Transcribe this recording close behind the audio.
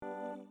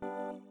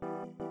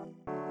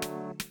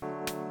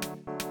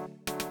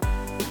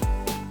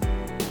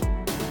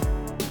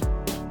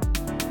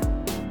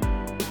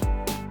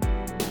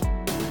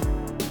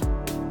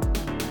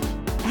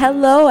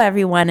Hello,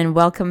 everyone, and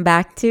welcome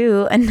back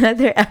to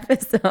another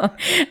episode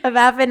of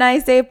Have a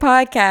Nice Day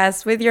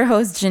podcast with your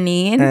host,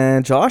 Janine.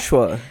 And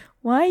Joshua.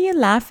 Why are you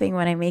laughing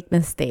when I make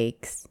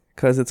mistakes?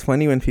 Because it's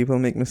funny when people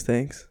make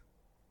mistakes.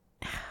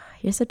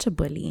 You're such a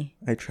bully.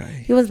 I try.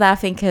 He was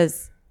laughing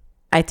because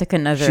I took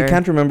another... She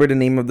can't remember the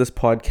name of this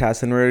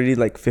podcast, and we're already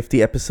like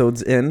 50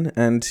 episodes in,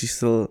 and she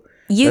still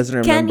doesn't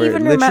remember. Can't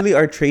even Literally,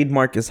 our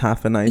trademark is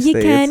Have a Nice Day.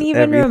 You can't It's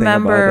even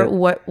remember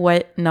about it.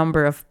 what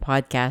number of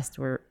podcast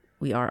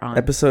we are on.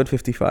 Episode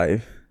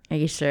 55. Are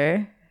you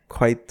sure?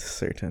 Quite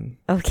certain.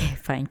 Okay,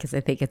 fine, because I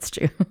think it's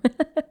true.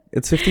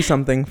 It's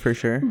 50-something for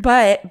sure.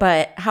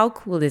 But how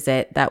cool is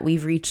it that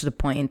we've reached the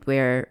point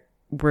where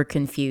we're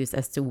confused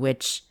as to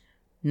which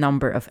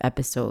number of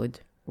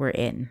episode we're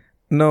in?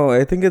 No,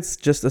 I think it's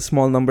just a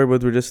small number,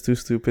 but we're just too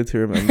stupid to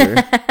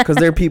remember. Because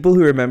there are people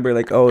who remember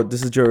like, oh,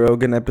 this is Joe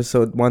Rogan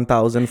episode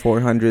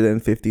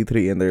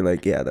 1453, and they're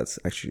like, yeah, that's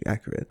actually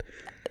accurate.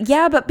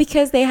 Yeah, but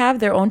because they have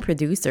their own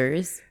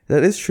producers.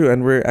 That is true,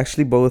 and we're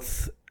actually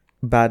both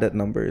bad at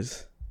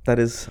numbers. That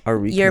is our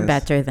weakness. You're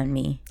better than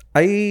me.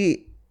 I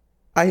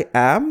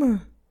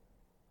am.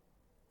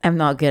 I'm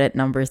not good at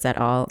numbers at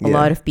all. Yeah. A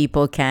lot of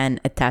people can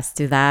attest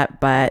to that,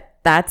 but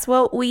that's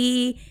why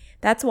we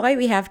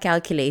have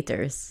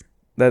calculators.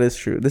 That is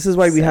true. This is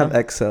why we have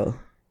Excel.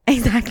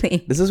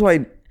 Exactly. This is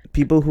why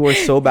people who are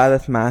so bad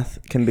at math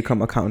can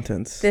become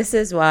accountants. This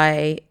is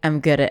why I'm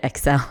good at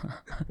Excel.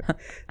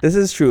 This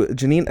is true.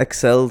 Janine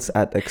excels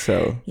at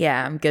Excel.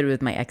 Yeah, I'm good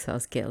with my Excel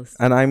skills.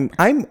 And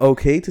I'm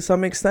okay to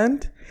some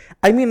extent.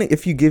 I mean,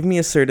 if you give me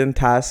a certain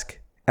task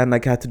and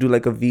like I had to do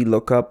like a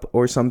VLOOKUP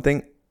or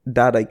something,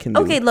 that I can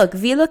do. Okay, look,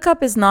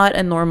 VLOOKUP is not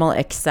a normal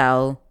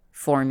Excel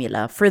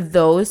formula. For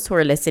those who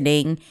are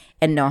listening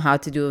and know how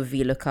to do a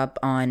VLOOKUP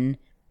on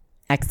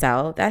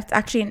Excel, that's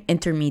actually an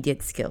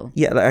intermediate skill.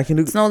 Yeah, like I can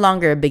do. It's no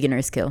longer a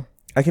beginner skill.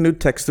 I can do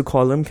text to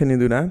column. Can you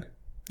do that?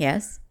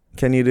 Yes.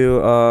 Can you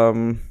do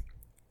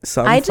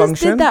sum I just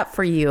function? did that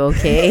for you,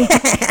 okay?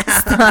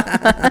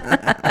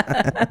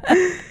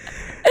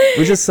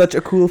 Which is such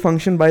a cool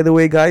function, by the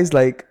way, guys.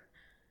 Like,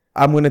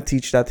 I'm going to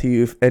teach that to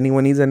you. If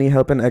anyone needs any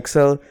help in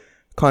Excel,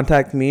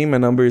 contact me. My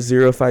number is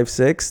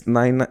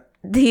 056-9...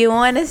 Do you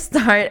want to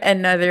start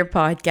another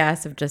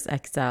podcast of just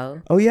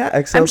Excel? Oh, yeah.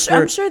 Excel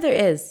I'm sure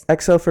there is.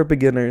 Excel for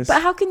beginners.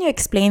 But how can you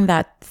explain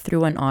that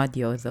through an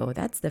audio, though?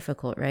 That's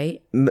difficult,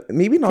 right?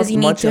 Maybe not you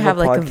need much to of have,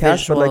 a like, a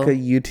podcast, but like a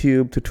visual-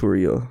 YouTube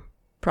tutorial.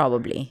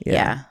 Probably.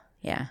 Yeah.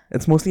 Yeah.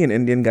 It's mostly an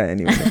Indian guy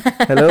anyway.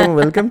 Hello,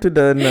 welcome to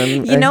the...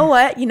 You know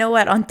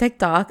what? On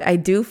TikTok, I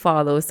do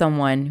follow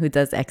someone who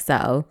does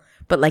Excel,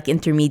 but like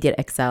intermediate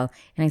Excel,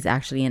 and he's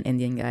actually an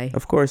Indian guy.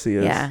 Of course he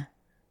is. Yeah.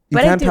 You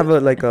But I can't do- have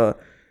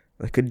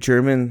a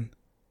German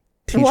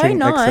teaching Why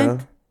not?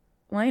 Excel.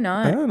 Why I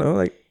not? don't know.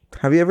 Like,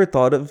 have you ever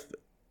thought of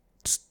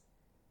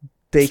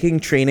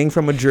taking training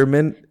from a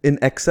German in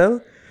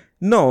Excel?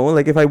 No.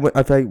 Like, if I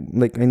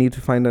need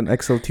to find an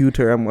Excel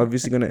tutor, I'm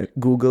obviously gonna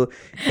Google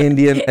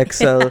Indian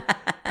Excel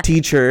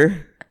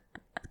teacher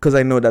because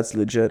I know that's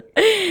legit.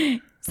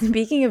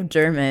 Speaking of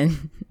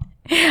German,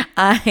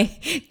 I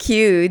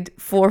queued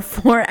for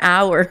 4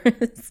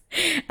 hours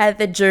at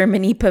the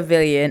Germany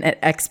pavilion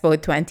at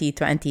Expo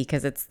 2020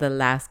 because it's the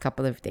last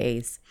couple of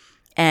days.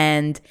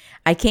 And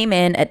I came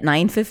in at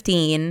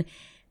 9:15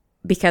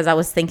 because I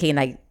was thinking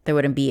like there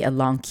wouldn't be a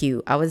long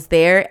queue. I was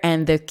there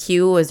and the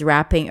queue was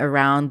wrapping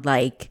around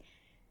like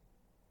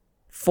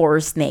 4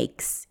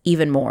 snakes,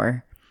 even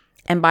more.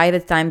 And by the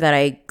time that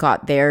I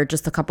got there,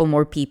 just a couple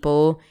more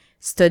people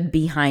stood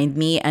behind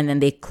me and then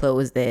they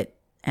closed it.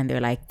 And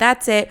they're like,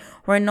 that's it.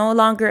 We're no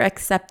longer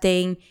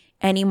accepting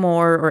any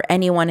more or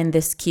anyone in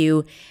this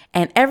queue.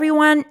 And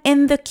everyone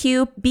in the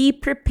queue, be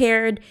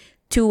prepared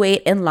to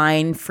wait in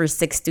line for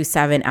 6 to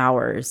 7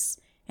 hours.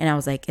 And I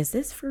was like, is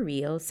this for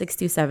real? 6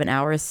 to 7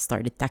 hours?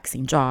 Started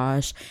texting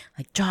Josh.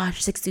 Like,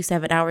 Josh, 6 to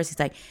 7 hours. He's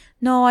like,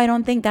 no, I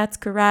don't think that's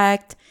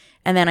correct.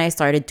 And then I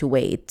started to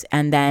wait.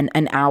 And then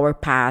an hour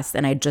passed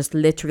and I just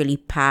literally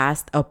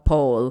passed a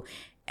pole.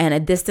 And a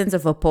distance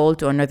of a pole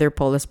to another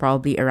pole is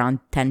probably around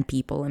 10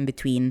 people in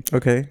between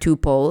Okay. 2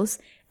 poles.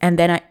 And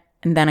then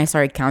I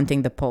started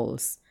counting the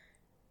poles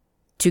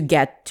to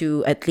get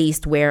to at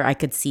least where I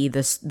could see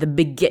just the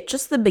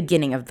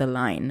beginning of the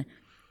line.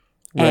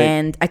 Right.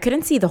 And I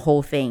couldn't see the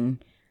whole thing.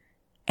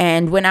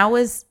 And when I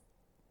was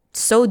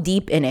so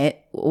deep in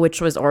it, which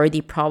was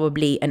already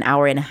probably an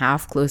hour and a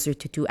half, closer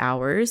to 2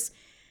 hours,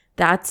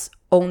 that's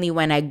only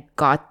when I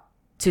got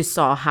to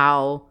saw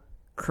how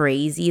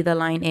crazy the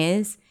line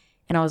is.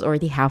 And I was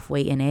already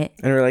halfway in it.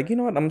 And we're like, you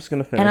know what? I'm just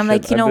gonna finish. And I'm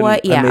like, it. you know I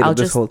what? Yeah, made it I'll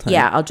this just whole time.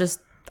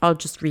 I'll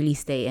just really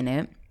stay in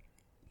it.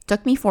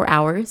 Took me 4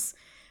 hours,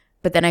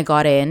 but then I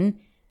got in,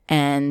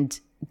 and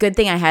good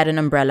thing I had an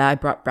umbrella. I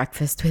brought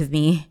breakfast with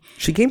me.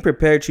 She came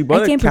prepared. She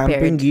brought came camping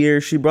prepared.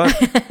 gear. She brought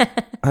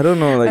I don't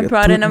know, like I a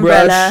brought an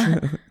toothbrush.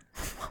 umbrella.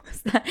 What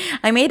was that?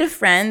 I made a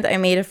friend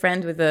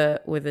with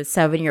a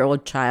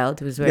 7-year-old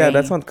child who was wearing. Yeah,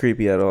 that's not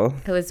creepy at all.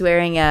 Who was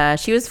wearing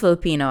she was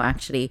Filipino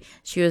actually.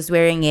 She was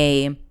wearing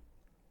a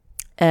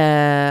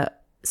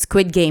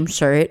Squid Game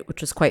shirt,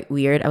 which was quite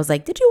weird. I was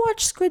like, "Did you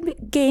watch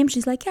Squid Game?"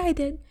 She's like, "Yeah, I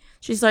did."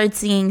 She started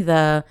singing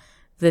the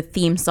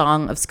theme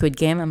song of Squid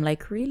Game. I'm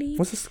like, "Really?"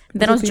 What's this?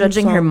 Then I was what's the theme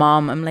judging her song?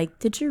 mom. I'm like,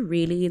 "Did you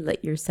really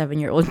let your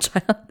 7-year-old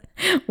child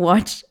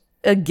watch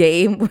a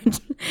game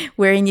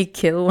wherein you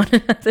kill one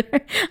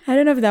another?" I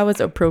don't know if that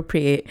was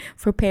appropriate.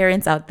 For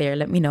parents out there,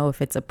 let me know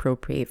if it's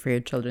appropriate for your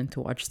children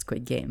to watch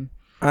Squid Game.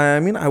 I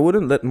mean, I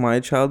wouldn't let my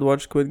child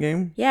watch Squid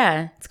Game.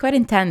 Yeah, it's quite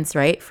intense,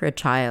 right? For a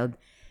child.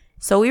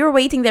 So we were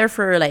waiting there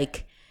for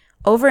like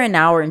over an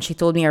hour, and she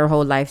told me her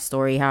whole life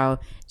story, how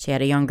she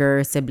had a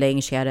younger sibling,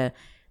 she had a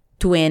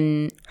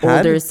twin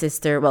older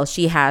sister. Well,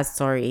 she has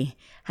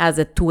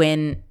a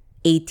twin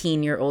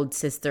 18-year-old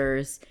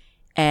sisters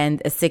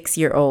and a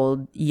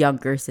 6-year-old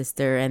younger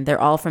sister, and they're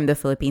all from the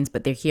Philippines,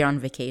 but they're here on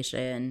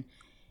vacation.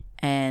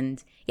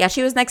 And yeah,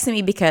 she was next to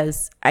me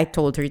because I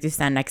told her to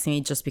stand next to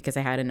me just because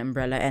I had an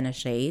umbrella and a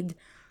shade.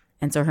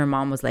 And so her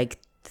mom was like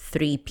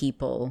 3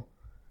 people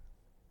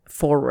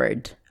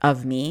forward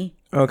of me.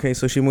 Okay,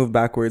 so she moved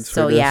backwards.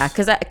 So for this. yeah,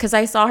 because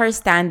I saw her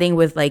standing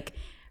with like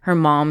her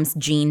mom's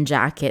denim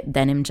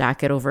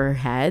jacket over her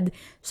head.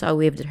 So I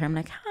waved at her. I'm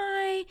like,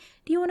 "Hi,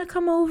 do you want to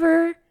come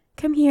over?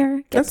 Come here,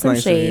 get That's some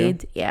nice of you.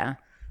 shade." Yeah.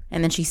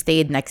 And then she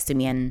stayed next to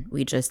me and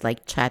we just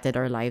like chatted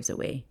our lives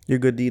away. Your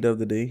good deed of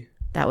the day.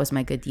 That was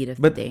my good deed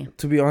of But the day.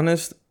 to be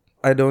honest,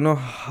 I don't know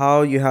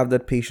how you have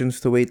that patience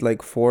to wait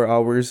like 4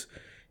 hours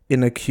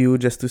in a queue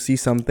just to see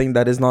something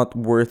that is not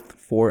worth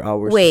 4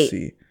 hours Wait, to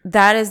see.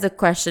 that is the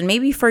question.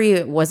 Maybe for you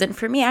it wasn't.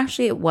 For me,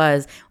 actually, it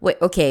was. Wait,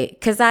 okay,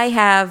 because I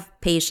have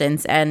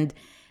patience and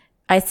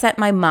I set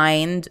my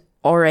mind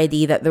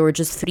already that there were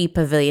just 3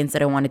 pavilions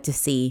that I wanted to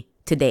see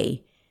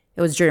today.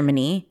 It was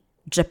Germany,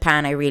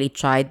 Japan. I really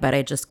tried, but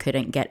I just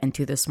couldn't get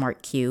into the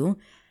smart queue.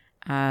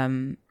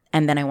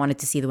 And then I wanted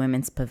to see the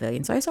women's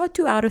pavilion, so I saw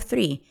 2 out of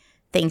 3.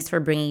 Thanks for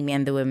bringing me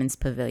in the women's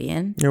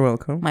pavilion. You're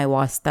welcome. My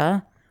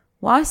WASTA.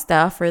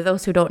 WASTA, for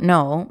those who don't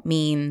know,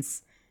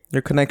 means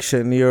Your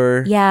connection,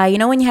 your yeah, you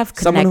know when you have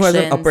someone who has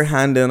an connections, upper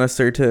hand in a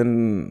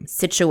certain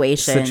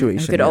situation who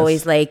could yes.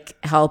 always like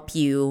help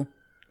you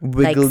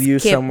wiggle like you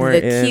skip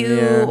somewhere the in, queue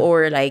yeah.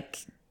 or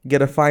like,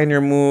 Get a fine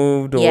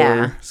removed or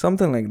Yeah.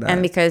 something like that.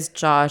 and because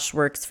Josh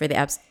works for the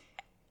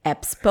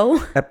EPSPO,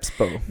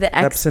 Epspo. the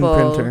Epson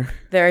Expo, printer.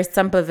 there are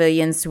some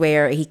pavilions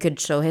where he could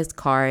show his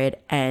card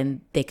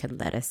and they could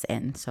let us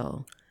in.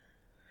 So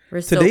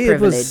we're so Today it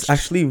privileged. was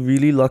actually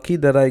really lucky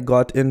that I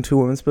got into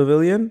Women's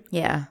Pavilion,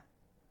 yeah,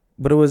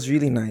 but it was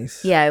really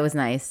nice. yeah, it was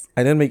nice.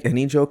 I didn't make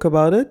any joke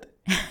about it.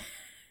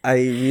 I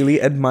really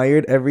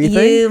admired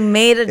everything. You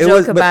made a It joke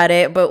was- but about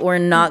it, but we're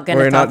not gonna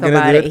We're talk not gonna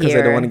about do it it because here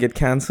I don't want to get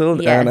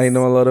canceled, and I Yes.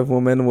 know a lot of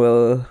women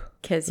will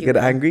because get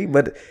angry.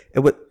 But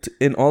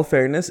in all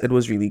fairness, it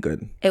was really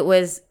good. It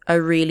was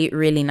a really,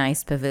 really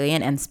nice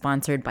pavilion and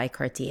sponsored by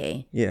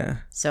Cartier. Yeah.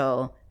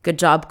 So good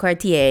job,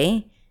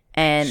 Cartier.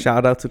 And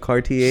Shout out to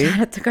Cartier. shout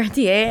out to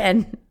Cartier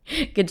and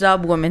good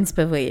job, Women's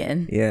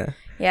Pavilion. Yeah.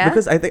 Yeah.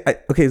 Because I think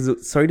so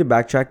sorry to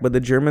backtrack, but the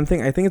German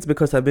thing, I think it's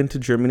because I've been to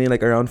Germany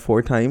like around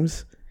 4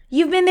 times.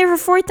 You've been there for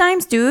 4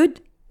 times,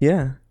 dude.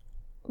 Yeah.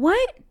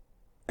 What?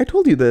 I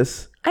told you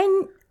this.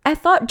 I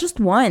thought just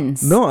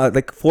once. No,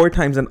 like 4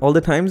 times, and all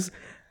the times,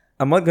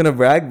 I'm not gonna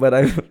brag, but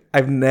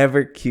I've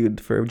never queued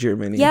for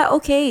Germany. Yeah,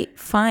 okay,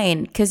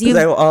 fine. Because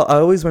Because you I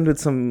always went with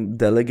some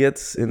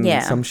delegates in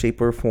Yeah. some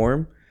shape or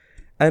form,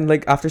 and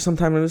like after some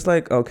time, I was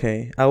like,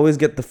 okay, I always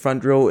get the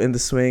front row in the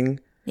swing.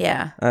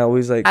 yeah. I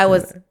always like.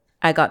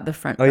 I got the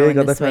front Oh, row yeah, you in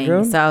got the the front swing.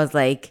 row? So I was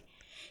like,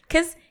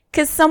 because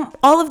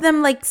all of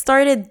them like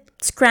started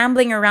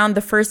scrambling around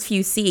the first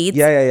few seats.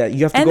 Yeah.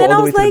 You have to And go then all I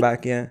the way was to the like-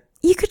 back. Yeah.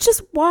 You could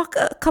just walk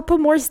a couple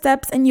more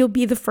steps and you'll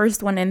be the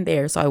first one in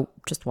there. So I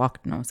just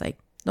walked and I was like,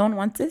 no one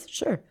wants this?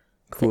 Sure.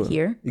 Cool. Sit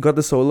here. You got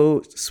the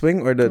solo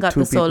swing or the Got 2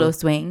 the people? solo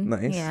swing.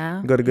 Nice.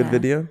 Yeah. Got a good yeah.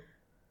 video.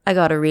 I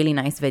got a really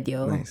nice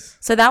video. Nice.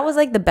 So that was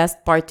like the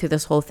best part to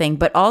this whole thing.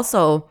 But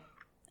also,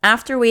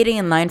 after waiting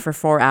in line for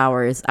 4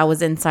 hours, I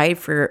was inside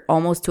for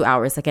almost 2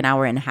 hours, like an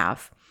hour and a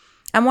half.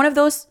 I'm one of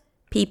those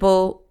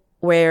people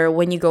where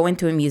when you go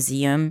into a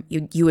museum,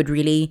 you would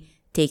really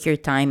take your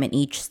time in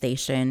each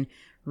station,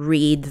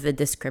 read the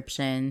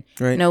description.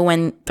 Right. You know,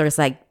 when there's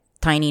like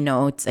tiny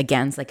notes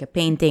against like a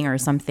painting or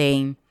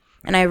something.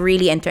 And I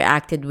really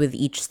interacted with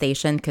each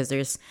station because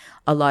there's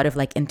a lot of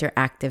like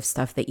interactive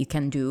stuff that you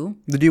can do.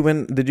 Did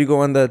you go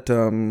on that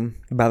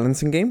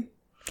balancing game?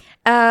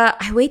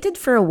 I waited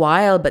for a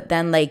while, but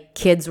then like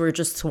kids were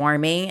just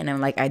swarming, and I'm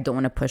like, I don't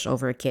want to push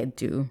over a kid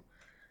too.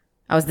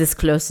 I was this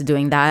close to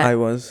doing that, I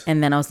was.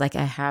 and then I was like,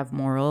 I have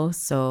morals,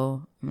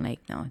 so I'm like,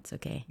 no, it's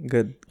okay.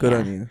 Good Yeah.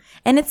 on you.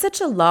 And it's such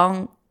a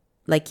long,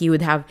 like you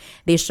would have,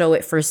 they show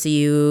it first to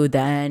you,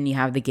 then you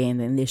have the game,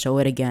 then they show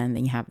it again,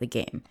 then you have the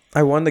game.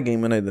 I won the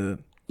game when I did it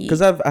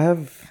because I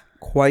have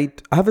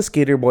a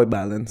skater boy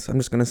balance. I'm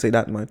just gonna say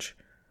that much.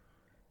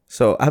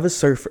 So I have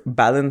a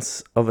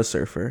balance of a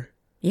surfer.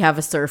 You have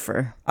a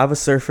surfer. I have a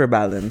surfer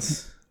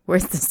balance.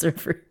 Where's the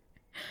surfer?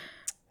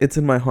 It's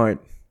in my heart.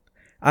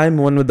 I'm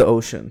one with the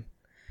ocean.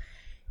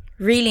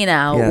 really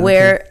now, Yeah,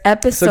 where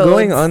episodes. So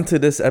going on to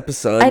this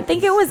episode, I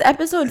think it was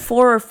episode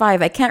 4 or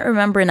 5. I can't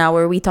remember now,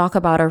 where we talk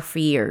about our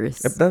fears.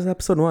 that's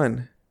episode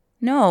 1,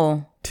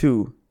 No.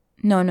 2.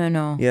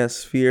 No.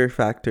 Yes, fear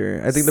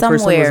factor. I think the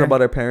first one was Somewhere.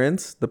 about our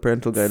parents, the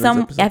parental guidance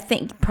episode. I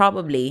think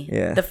probably.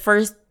 Yeah. The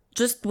first,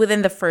 just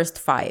within the first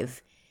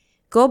 5.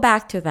 Go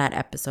back to that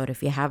episode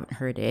if you haven't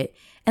heard it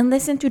and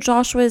listen to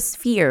Joshua's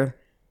fear.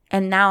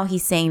 And now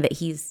he's saying that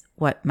he's,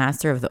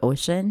 master of the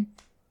ocean?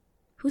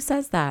 Who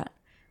says that?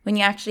 When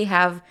you actually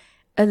have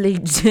a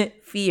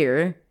legit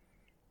fear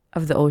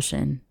of the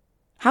ocean.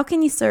 How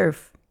can you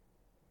surf?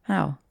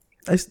 How?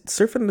 I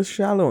surf in the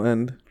shallow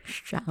end.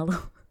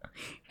 Shallow.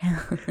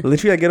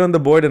 Literally, I get on the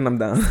board and I'm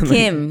down.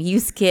 Skim. You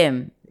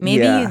skim.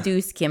 Maybe Yeah. you do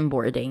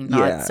skimboarding,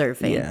 not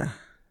surfing. Yeah.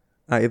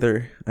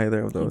 Either of He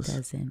those.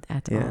 doesn't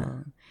at Yeah.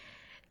 all.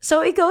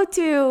 So we go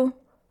to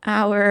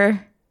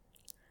our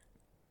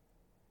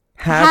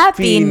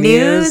happy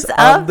news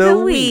of the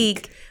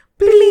week.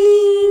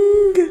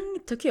 Bling!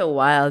 It took you a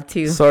while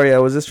to Sorry, I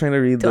was just trying to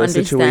read the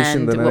understand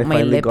situation, then I what my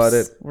finally lips got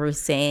it. were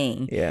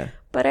saying. Yeah.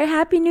 But our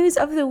happy news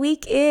of the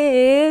week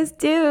is,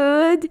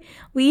 dude,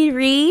 we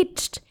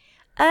reached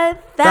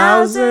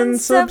 1,000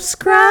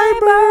 subscribers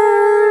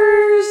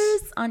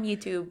on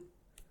YouTube.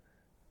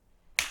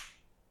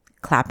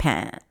 Clap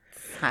hands.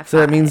 High So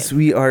that five. means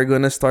we are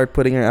going to start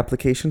putting our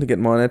application to get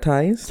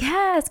monetized.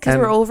 Yes, because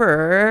And- we're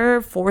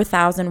over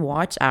 4,000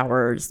 watch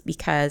hours.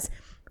 Because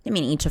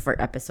each of our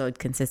episodes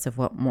consists of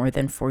more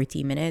than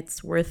 40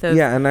 minutes worth of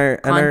Yeah, and our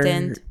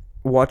content.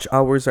 watch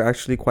hours are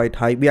actually quite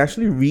high. We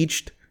actually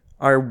reached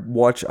our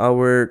watch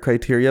hour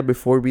criteria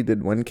before we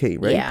did 1K,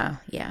 right?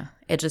 Yeah.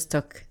 It just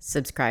took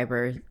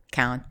subscriber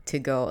count to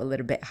go a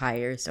little bit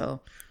higher.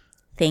 So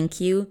thank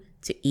you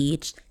to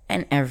each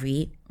and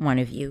every one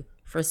of you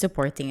for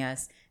supporting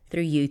us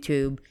through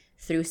YouTube,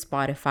 through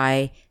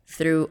Spotify,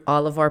 through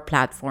all of our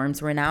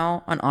platforms. We're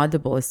now on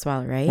Audible as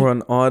well, right? We're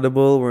on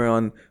Audible. We're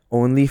on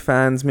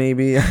OnlyFans,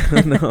 maybe. I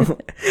don't know.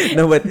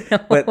 No,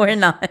 but we're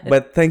not.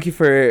 But thank you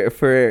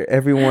for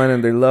everyone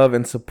and their love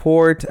and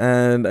support.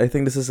 And I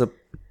think this is a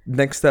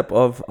next step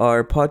of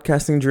our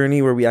podcasting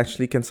journey where we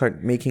actually can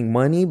start making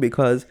money,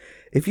 because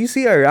if you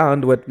see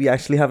around what we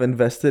actually have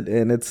invested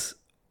in, it's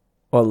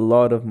a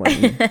lot of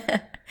money.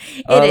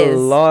 It is a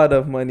lot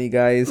of money,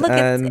 guys. Look,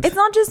 and it's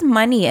not just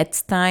money,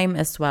 it's time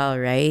as well,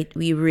 right?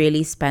 We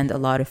really spend a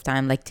lot of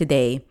time. Like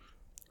today,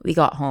 we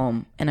got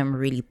home and I'm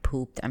really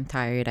pooped. I'm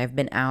tired. I've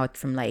been out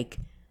from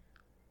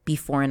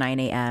before 9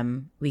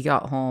 a.m. We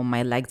got home.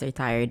 My legs are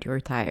tired. You're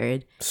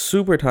tired.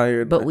 super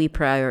tired. But we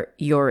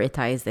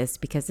prioritize this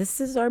because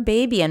this is our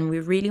baby and we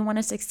really want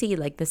to succeed.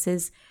 This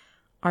is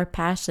our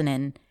passion.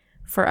 And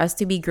for us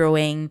to be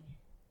growing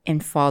in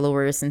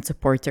followers and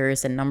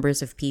supporters and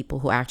numbers of people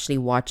who actually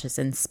watch us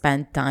and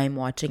spend time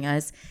watching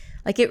us,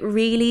 it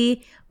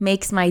really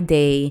makes my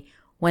day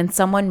when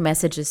someone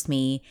messages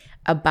me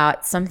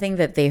about something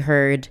that they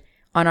heard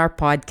on our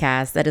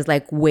podcast that is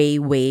way,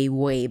 way,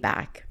 way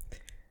back.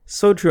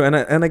 So true.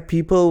 And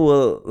people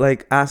will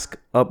ask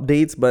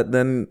updates, but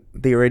then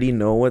they already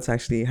know what's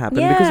actually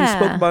happened because we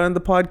spoke about it on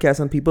the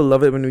podcast, and people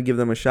love it when we give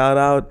them a shout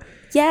out.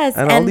 Yes,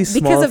 and all these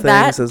because small of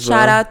that, things as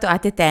shout well. out to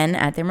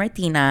Ate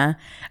Martina,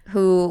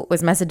 who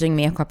was messaging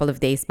me a couple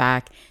of days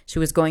back. She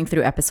was going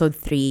through episode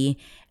 3,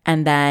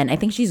 and then I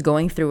think she's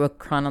going through a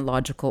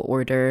chronological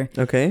order.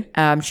 Okay.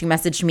 She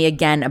messaged me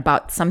again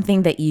about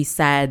something that you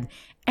said,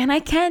 and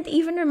I can't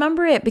even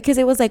remember it because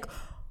it was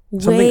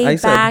Something way I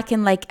said. back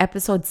in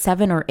episode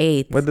 7 or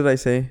 8. What did I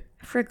say?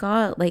 I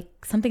forgot,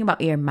 something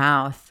about your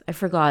mouth. I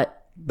forgot.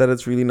 That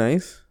it's really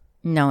nice?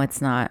 No,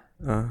 it's not.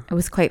 It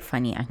was quite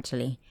funny,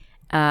 actually.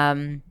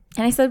 And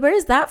I said, where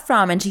is that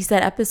from? And she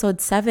said episode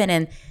 7.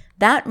 And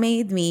that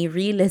made me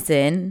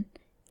re-listen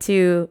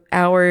to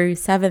our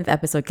 7th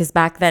episode. Because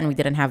back then we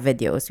didn't have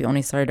videos. We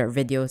only started our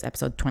videos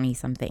episode 20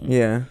 something.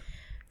 Yeah.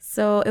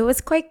 So it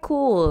was quite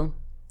cool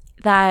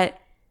that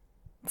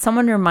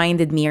someone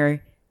reminded me,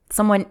 or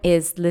someone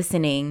is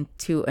listening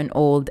to an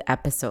old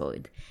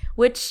episode,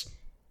 which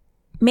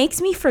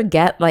makes me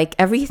forget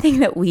everything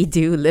that we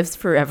do lives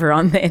forever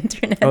on the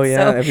internet. Oh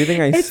yeah, So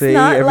everything I it's say,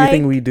 not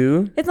everything we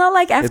do. It's not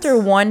after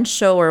It's- one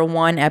show or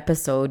one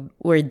episode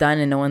we're done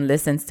and no one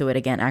listens to it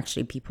again.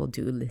 Actually, people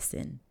do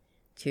listen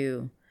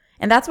to.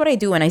 And that's what I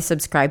do when I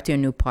subscribe to a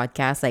new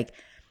podcast.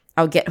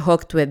 I'll get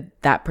hooked with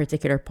that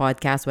particular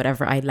podcast,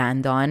 whatever I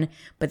land on,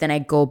 but then I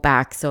go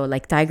back. So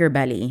Tiger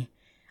Belly,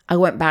 I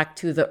went back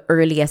to the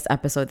earliest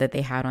episode that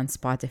they had on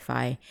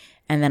Spotify,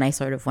 and then I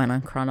sort of went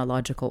on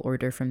chronological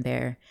order from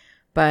there.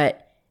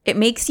 But it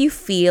makes you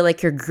feel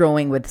like you're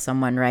growing with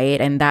someone, right?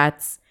 And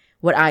that's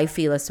what I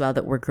feel as well,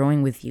 that we're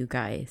growing with you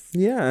guys.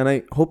 Yeah, and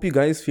I hope you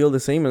guys feel the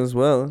same as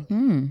well,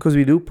 because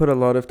we do put a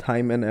lot of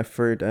time and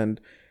effort,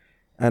 and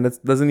it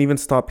doesn't even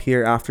stop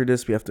here. After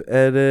this, we have to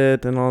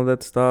edit and all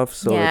that stuff,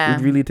 so Yeah.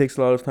 it really takes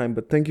a lot of time.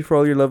 But thank you for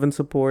all your love and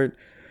support.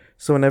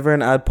 So whenever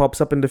an ad pops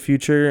up in the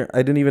future, I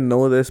didn't even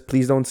know this,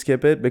 please don't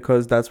skip it,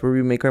 because that's where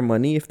we make our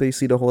money if they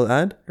see the whole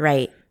ad.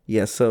 Right.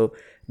 Yes, so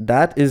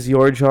that is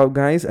your job,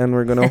 guys, and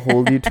we're gonna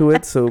hold you to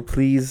it. So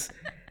please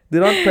They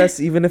don't press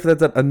even if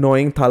that's that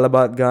annoying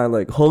Talabat guy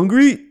like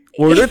hungry.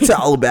 Order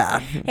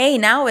Talabat. Hey,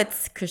 now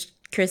it's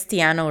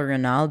Cristiano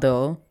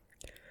Ronaldo.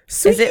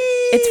 Sweet.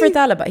 It's for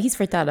Talabat. He's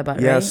for Talabat,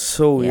 Yeah, right?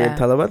 so weird. Yeah.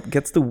 Talabat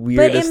gets the But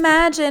weirdest.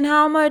 imagine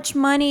how much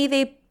money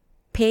they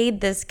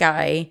paid this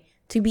guy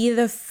to be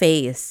the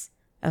face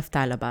of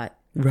Talabat.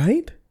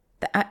 Right?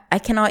 I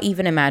cannot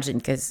even imagine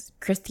because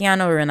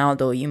Cristiano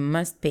Ronaldo, you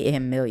must pay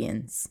him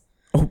millions.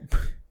 Oh,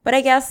 But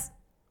I guess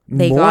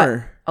they more.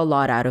 got a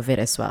lot out of it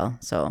as well.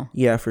 So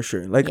Yeah, for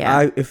sure. Like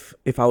Yeah.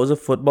 if I was a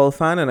football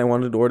fan and I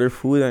wanted to order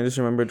food and I just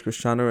remembered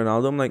Cristiano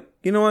Ronaldo, I'm like,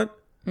 you know what?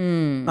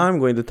 I'm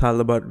going to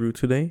Talabat route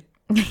today.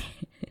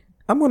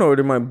 I'm gonna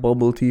order my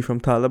bubble tea from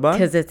Talabat.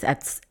 because it's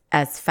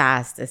as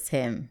fast as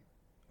him,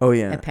 Oh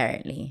yeah.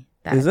 apparently.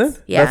 Is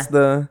it? Yeah.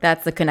 That's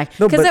That's the connect.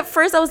 No, Because but- at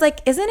first I was like,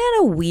 isn't it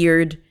a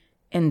weird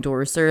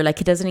endorser? Like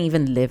he doesn't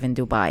even live in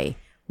Dubai.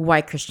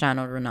 Why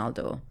Cristiano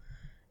Ronaldo?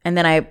 And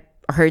then I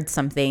heard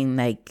something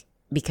like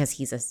because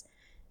he's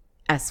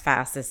as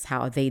fast as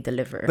how they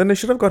deliver. Then they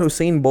should have got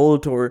Usain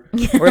Bolt or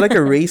like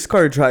a race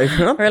car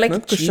driver. Not, Or like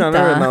not a Cristiano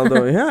cheetah.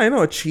 Ronaldo. Yeah, I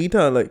know, a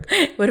cheetah. Like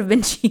Would have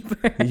been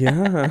cheaper.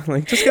 yeah,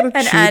 like just get a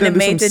An cheetah and do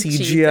some animated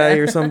CGI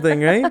cheetah. or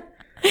something, right?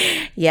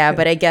 Yeah,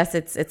 but I guess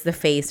it's the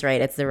face,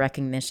 right? It's the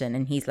recognition,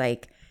 and he's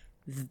like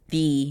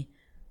the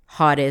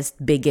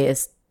hottest,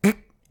 biggest.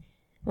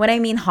 What I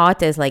mean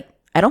hot is like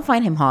I don't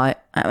find him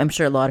hot. I'm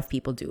sure a lot of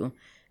people do.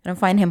 I don't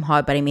find him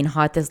hot, but I mean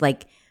hot is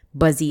like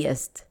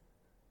buzziest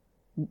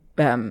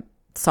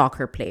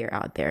soccer player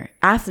out there.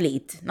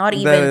 Athlete, not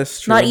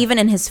is true. even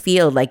in his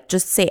field. Like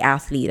just say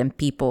athlete, and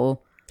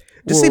people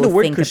Just say will the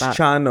word think about.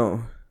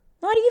 Cristiano.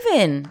 Not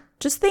even.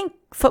 Just think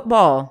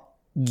football,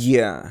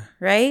 Yeah.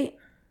 right?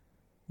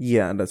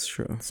 Yeah, that's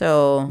true.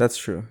 So That's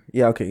true.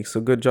 Yeah, okay.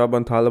 So good job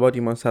on Talabat.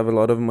 You must have a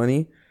lot of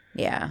money.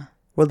 yeah.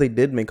 Well, they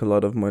did make a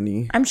lot of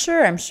money. I'm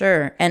sure. And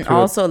through the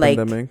also like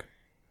pandemic.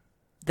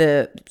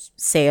 the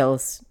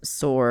sales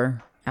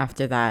soar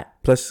after that.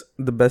 Plus,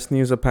 the best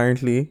news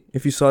apparently,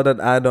 if you saw that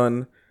ad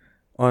on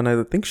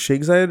I think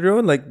Sheikh's Zayed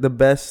Road, like the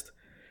best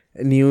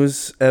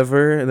news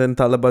ever, and then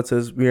Talabat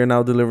says we are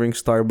now delivering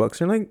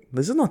Starbucks. You're like,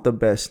 this is not the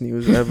best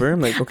news ever.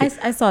 I'm like, okay,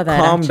 I saw that.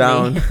 calm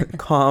actually. down,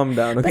 calm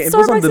down. But Okay, it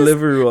was on Starbucks is-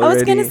 Deliveroo I already.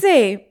 was gonna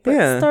say, but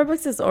Yeah.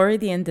 Starbucks is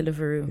already in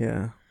Deliveroo.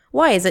 Yeah,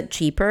 Why is it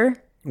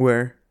cheaper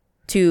where?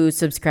 to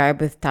subscribe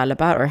with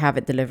Talabat or have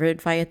it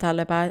delivered via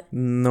Talabat?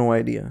 No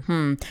idea.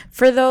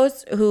 For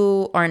those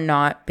who are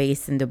not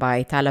based in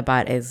Dubai,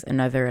 Talabat is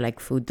another like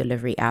food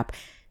delivery app.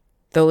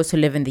 Those who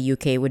live in the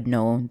UK would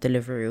know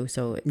Deliveroo,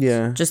 so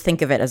Yeah, just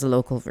think of it as a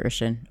local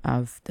version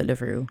of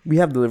Deliveroo. we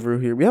have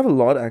Deliveroo here. We have a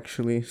lot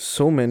actually,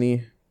 so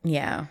many,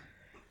 Yeah.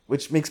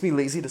 which makes me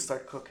lazy to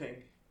start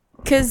cooking.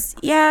 Because,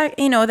 yeah,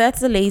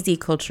 that's the lazy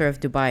culture of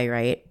Dubai,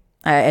 right?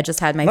 I just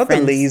had my Not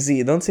friends. the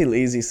lazy. Don't say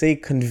lazy. Say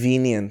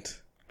convenient.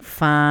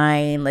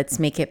 Fine, let's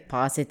make it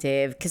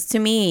positive. Because to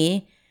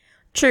me,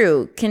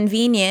 true,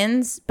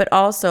 convenience, but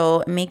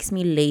also it makes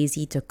me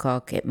lazy to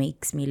cook. It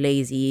makes me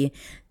lazy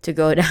to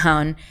go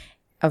down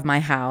of my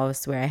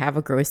house where I have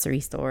a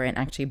grocery store and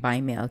actually buy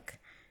milk.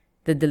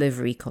 The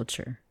delivery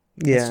culture.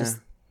 Yeah, Let's just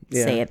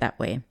yeah. say it that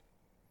way.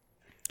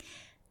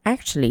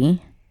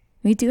 Actually,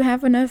 we do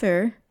have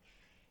another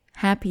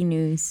happy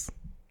news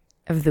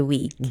of the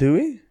week. Do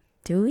we?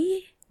 Do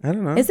we? I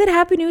don't know. Is it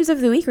happy news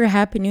of the week or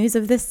happy news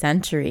of the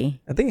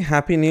century? I think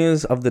happy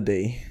news of the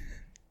day.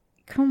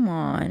 Come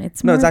on,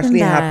 it's No, more it's than actually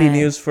happy that.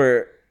 news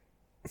for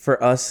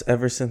us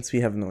ever since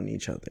we have known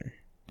each other.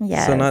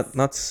 Yes. So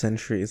not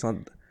century. It's not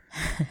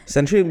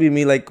century would be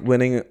me like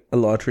winning a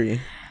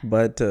lottery,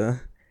 but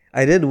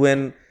I did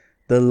win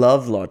the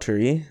love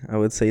lottery. I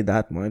would say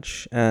that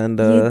much. And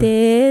You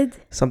did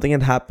something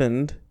had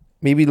happened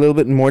maybe a little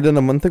bit more than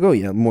a month ago.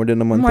 Yeah, more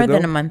than a month more ago.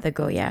 than a month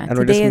ago. Yeah, And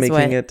we're just today is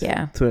making what? it.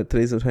 Yeah,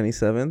 Today's the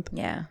 27th.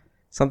 yeah.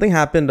 Something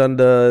happened on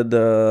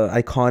the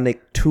iconic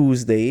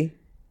Tuesday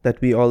that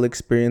we all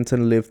experienced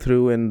and lived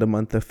through in the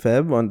month of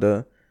Feb on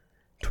the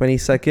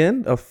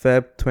 22nd of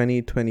Feb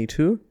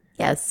 2022.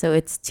 Yes. So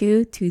it's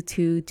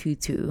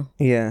 22222.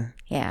 Yeah.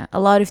 Yeah, a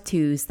lot of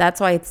twos. That's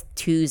why it's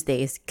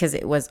Tuesdays because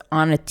it was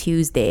on a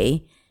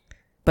Tuesday,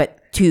 but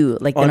two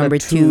like the On a number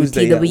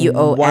Tuesday, two.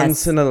 TWOS.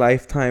 once in a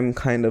lifetime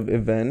kind of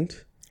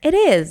event. It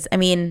is. I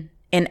mean,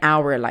 in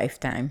our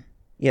lifetime.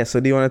 Yeah, so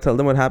do you want to tell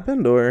them what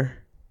happened or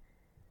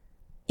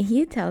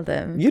You tell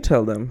them. you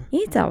tell them?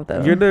 You tell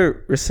them. You're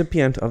the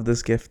recipient of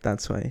this gift,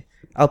 that's why.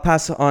 I'll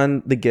pass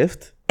on the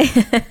gift.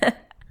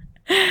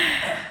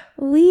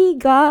 We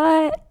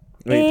got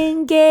Wait.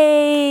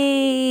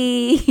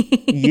 engaged.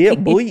 Yeah,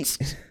 boy.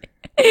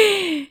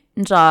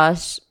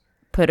 Josh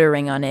put a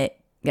ring on it,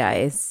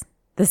 guys.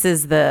 This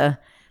is the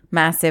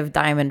massive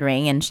diamond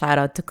ring, and shout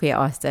out to Kuya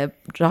Ostep,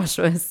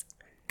 Joshua's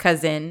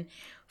cousin,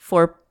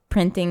 for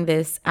printing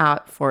this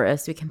out for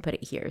us. We can put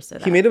it here so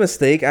that He made a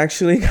mistake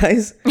actually,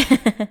 guys.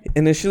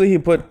 Initially he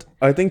put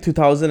I think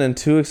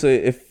 2002, so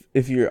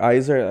if your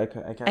eyes are like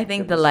I can't I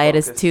think get the this light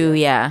is focused, two, yeah.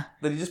 yeah.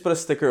 Then you just put a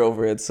sticker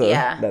over it, so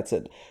Yeah. that's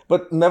it.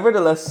 But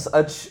nevertheless,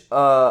 such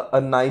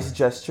a nice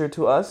gesture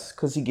to us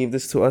because he gave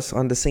this to us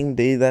on the same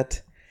day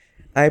that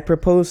I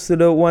proposed to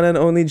the one and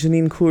only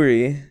Janine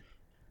Khoury.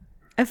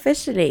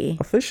 Officially.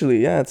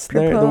 Officially, yeah, it's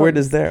there. The word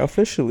is there.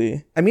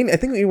 Officially. I mean, I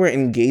think we were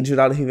engaged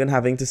without even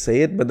having to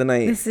say it, but then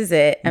This is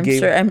it.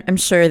 I'm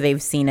sure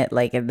they've seen it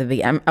like at the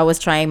beginning. I was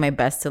trying my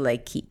best to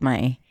like keep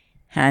my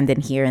hand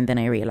in here, and then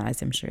I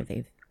realized I'm sure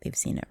they've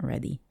seen it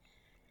already.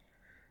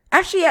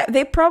 Actually, yeah,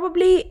 they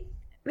probably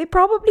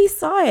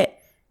saw it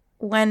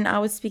when I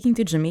was speaking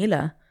to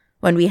Jamila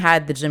when we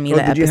had the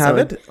Jamila episode. Did you have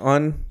it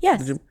on?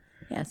 Yes.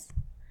 Yes.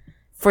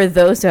 For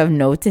those who have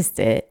noticed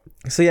it.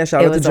 So yeah,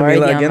 shout out to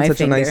Jamila again.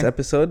 Such a nice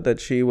episode that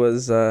she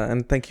was,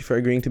 and thank you for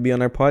agreeing to be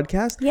on our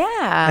podcast.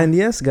 Yeah. And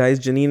yes, guys,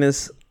 Janine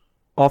is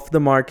off the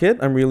market.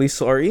 I'm really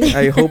sorry.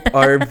 I hope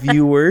our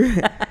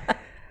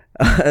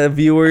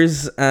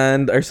viewers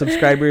and our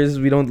subscribers,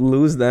 we don't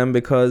lose them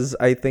because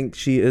I think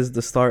she is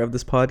the star of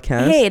this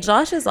podcast. Hey,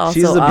 Josh is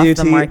also off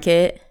the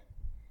market.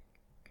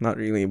 Not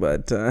really,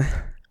 but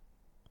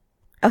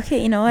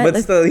okay, you know what?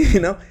 But still,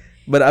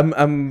 but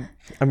I'm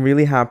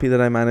really happy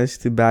that I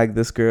managed to bag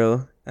this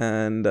girl.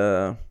 And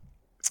that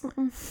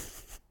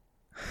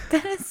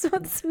is so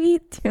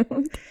sweet,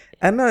 dude.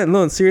 And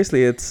no,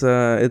 seriously, it's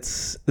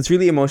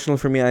really emotional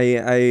for me.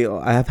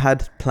 I have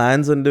had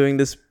plans on doing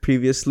this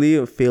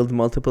previously, failed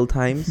multiple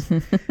times,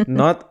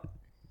 not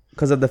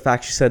because of the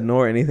fact she said no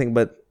or anything,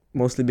 but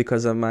mostly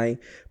because of my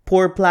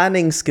poor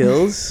planning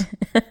skills.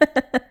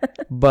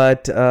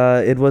 But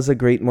it was a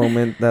great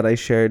moment that I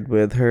shared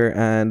with her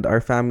and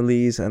our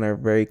families and our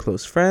very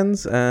close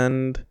friends,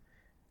 and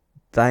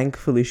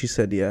thankfully she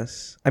said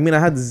yes. I mean, I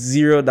had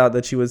zero doubt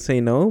that she would say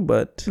no,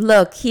 but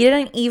look, he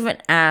didn't even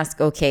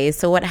ask. Okay,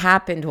 so what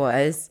happened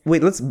was,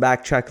 wait, let's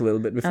backtrack a little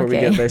bit before we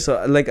get there.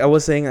 So like I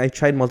was saying, I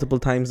tried multiple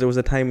times. There was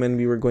a time when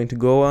we were going to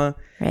Goa,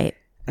 right?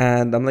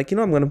 And I'm like,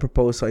 I'm going to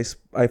propose. So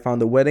I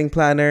found a wedding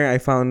planner. I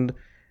found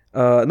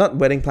not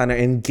wedding planner,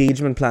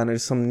 engagement planner.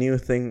 Some new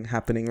thing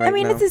happening right now. I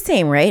mean, it's the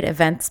same, right?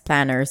 Events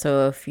planner.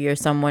 So if you're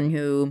someone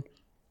who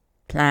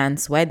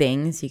plans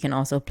weddings, you can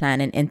also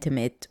plan an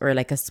intimate or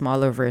like a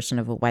smaller version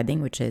of a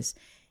wedding, which is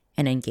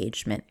an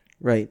engagement.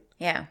 Right.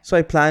 Yeah. So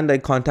I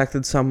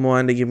contacted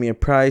someone, they gave me a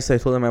price. I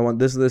told them I want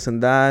this,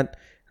 and that.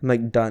 I'm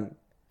like, done.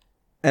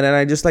 And then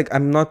I just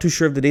I'm not too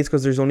sure of the dates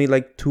because there's only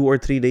like 2 or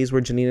 3 days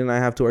where Janine and I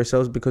have to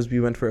ourselves because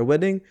we went for a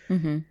wedding.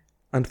 Mm-hmm.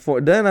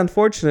 Then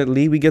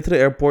unfortunately, we get to the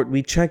airport,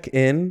 we check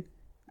in.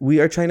 We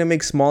are trying to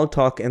make small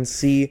talk and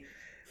see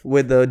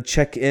with the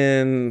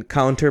check-in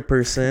counter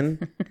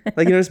person,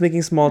 just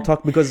making small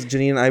talk because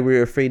Janine and I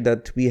were afraid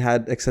that we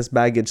had excess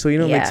baggage. So,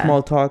 make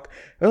small talk.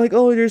 We're like,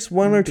 oh, there's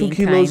 1 or 2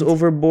 kilos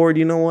overboard.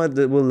 You know what?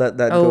 We'll let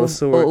that go.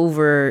 So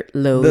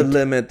overload. The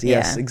limit.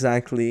 Yes,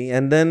 exactly.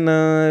 And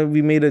then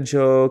we made a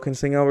joke and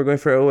saying, oh, we're going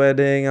for a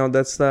wedding, all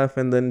that stuff.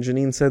 And then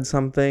Janine said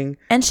something.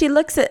 And she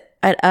looks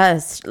at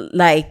us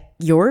like,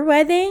 your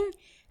wedding?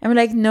 And we're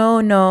like,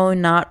 no,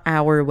 not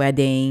our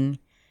wedding.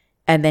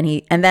 And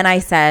then I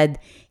said,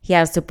 he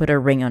has to put a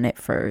ring on it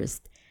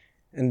first.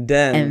 And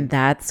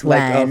that's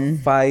when a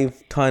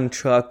 5-ton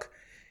truck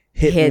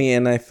hit me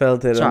and I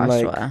felt it. Joshua.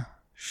 I'm like,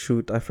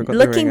 shoot, I forgot.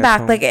 Looking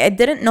back, I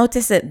didn't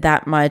notice it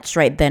that much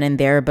right then and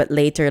there, but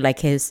later,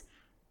 his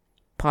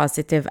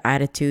positive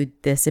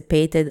attitude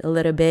dissipated a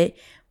little bit.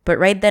 But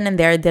right then and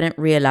there, I didn't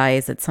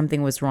realize that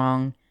something was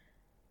wrong.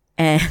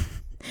 And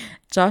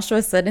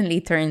Joshua suddenly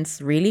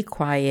turns really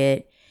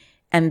quiet.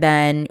 And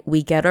then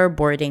we get our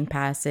boarding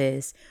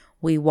passes.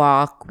 We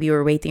walk. We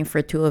were waiting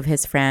for 2 of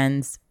his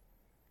friends.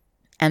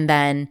 And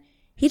then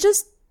he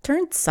just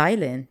turned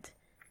silent.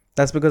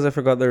 That's because I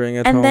forgot the ring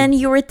at home. And then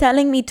you were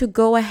telling me to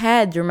go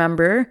ahead,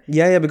 remember?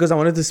 Yeah, because I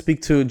wanted to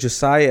speak to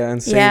Josiah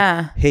and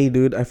say, hey,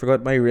 dude, I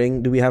forgot my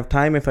ring. Do we have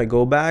time if I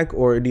go back?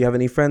 Or do you have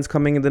any friends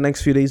coming in the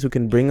next few days who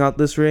can bring out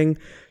this ring?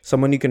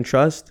 Someone you can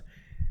trust?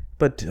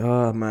 But,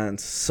 oh, man,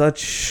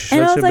 such a big mistake.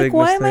 And I was like,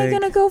 why am I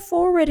going to go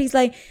forward? He's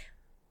like,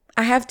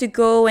 I have to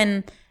go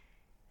and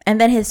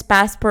then his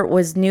passport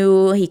was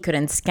new. He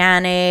couldn't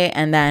scan it.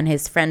 And then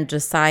his friend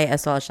Josiah,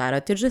 as well, shout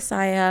out to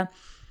Josiah,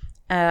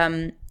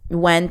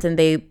 went and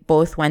they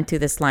both went to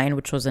this line,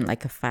 which wasn't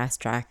a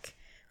fast track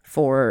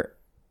for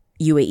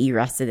UAE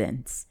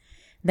residents.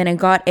 Then I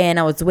got in.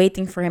 I was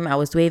waiting for him. I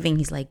was waving.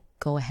 He's like,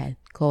 go ahead.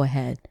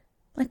 I'm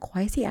like,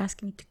 why is he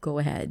asking me to go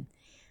ahead?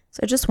 So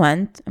I just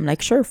went. I'm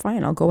like, sure,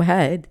 fine. I'll go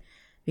ahead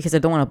because I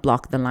don't want to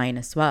block the line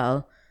as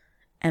well.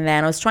 And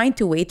then I was trying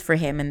to wait for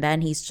him. And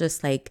then he's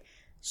just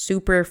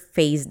super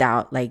phased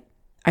out.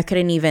 I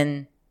couldn't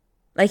even,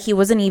 he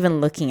wasn't even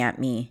looking at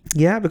me.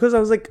 Yeah, because I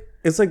was like,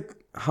 it's like,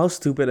 how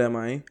stupid am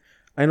I?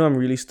 I know I'm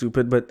really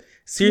stupid, but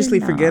seriously,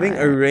 forgetting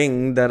a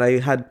ring that I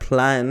had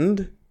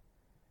planned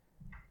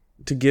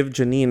to give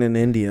Janine in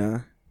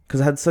India,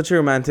 because I had such a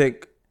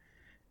romantic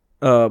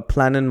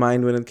plan in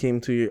mind when it came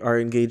to our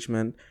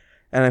engagement,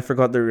 and I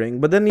forgot the ring.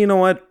 But then, you know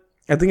what?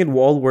 I think it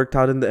all worked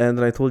out in the end,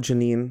 and I told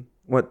Janine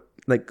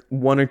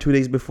 1 or 2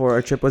 days before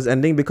our trip was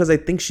ending, because I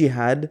think she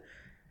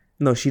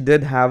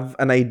did have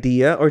an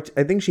idea, or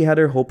I think she had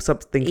her hopes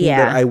up thinking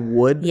that I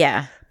would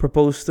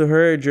propose to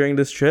her during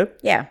this trip.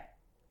 Yeah.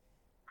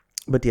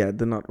 But yeah, it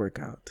did not work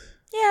out.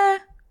 Yeah.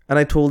 And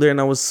I told her, and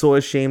I was so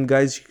ashamed,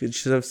 guys. You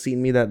should have seen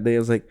me that day. I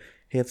was like,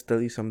 hey, I have to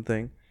tell you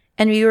something.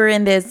 And we were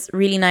in this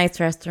really nice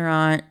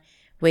restaurant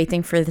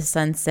waiting for the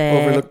sunset.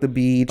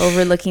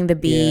 Overlooking the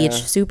beach. Yeah.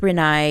 Super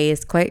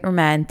nice, quite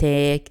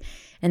romantic.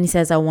 And he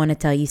says, I want to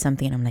tell you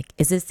something. And I'm like,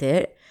 is this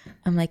it?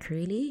 I'm like,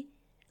 really?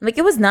 Like,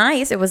 it was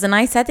nice. It was a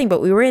nice setting,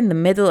 but we were in the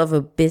middle of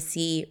a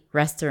busy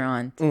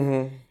restaurant.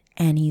 Mm-hmm.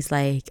 And he's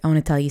like, I want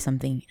to tell you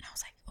something. And I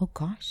was like, oh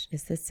gosh,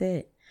 is this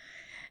it?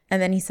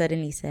 And then he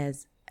suddenly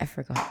says, I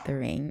forgot the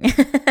ring. And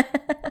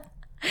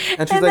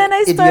she's and like, then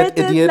I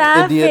started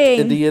laughing.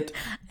 idiot.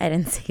 I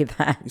didn't say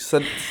that. You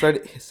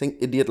started saying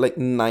idiot like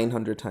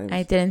 900 times.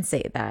 I didn't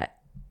say that.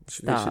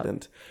 You Stop.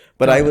 shouldn't.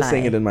 But Don't I was lie.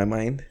 saying it in my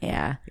mind.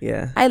 Yeah.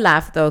 Yeah. I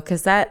laughed though,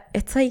 because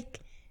it's like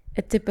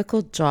a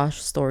typical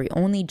Josh story.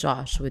 Only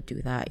Josh would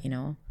do that, you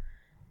know.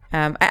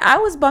 I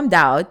was bummed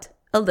out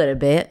a little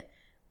bit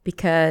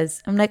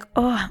because I'm like,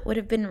 oh, it would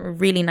have been a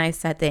really nice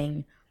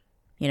setting,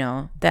 you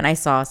know. Then I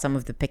saw some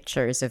of the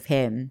pictures of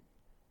him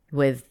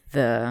with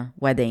the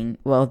wedding,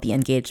 well, the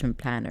engagement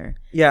planner.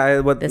 Yeah,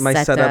 what my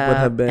setup would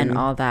have been. And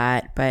all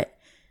that. But,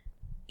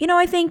 you know,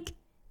 I think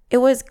it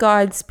was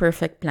God's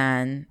perfect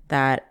plan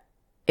that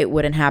it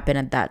wouldn't happen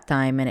at that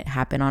time, and it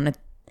happened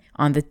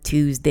on the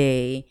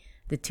Tuesday,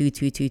 the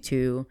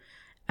 2222.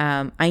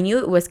 I knew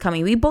it was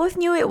coming. We both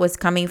knew it was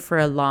coming for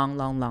a long,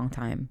 long, long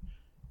time.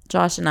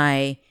 Josh and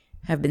I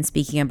have been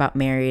speaking about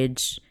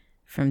marriage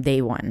from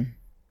day one.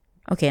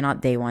 Okay, not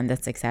day one.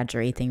 That's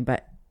exaggerating,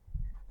 but.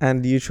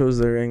 And you chose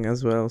the ring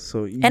as well,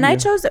 so. And I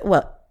chose it.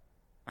 Well,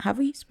 have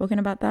we spoken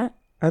about that?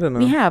 I don't know.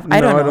 We have. No, I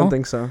don't know. I don't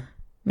think so.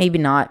 Maybe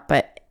not,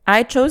 but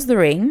I chose the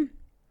ring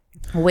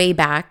way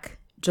back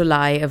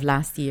July of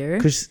last year.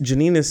 Because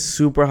Janine is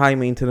super high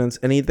maintenance.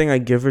 Anything I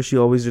give her, she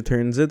always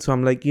returns it. So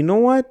I'm like, you know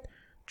what?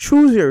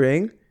 Choose your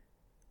ring.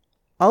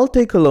 I'll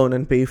take a loan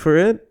and pay for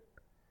it.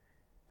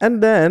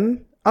 And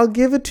then I'll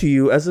give it to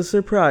you as a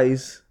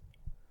surprise.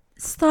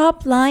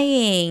 Stop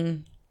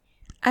lying.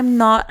 I'm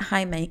not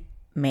high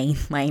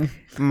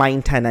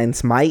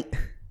Maintenance, mate.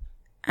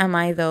 Am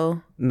I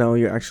though? No,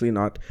 you're actually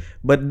not.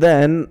 But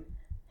then,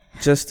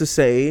 just to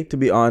say, to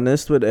be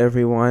honest with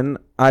everyone,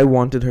 I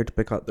wanted her to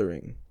pick out the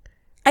ring.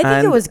 I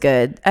think it was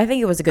good. I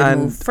think it was a good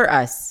move for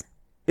us.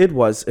 It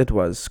was.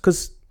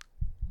 Because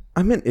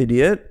I'm an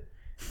idiot.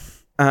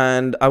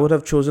 And I would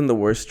have chosen the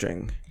worst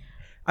ring.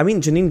 I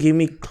mean, Janine gave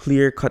me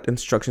clear-cut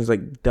instructions,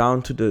 like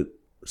down to the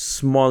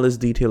smallest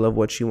detail of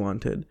what she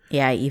wanted.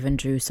 Yeah, I even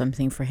drew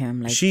something for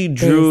him. Like she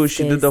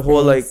did the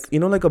whole, like, you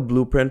know, like a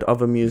blueprint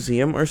of a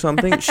museum or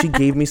something. She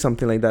gave me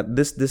something like that.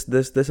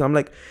 This. I'm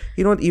like,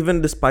 you know what? Even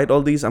despite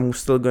all these, I'm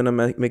still gonna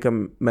make a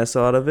mess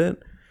out of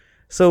it.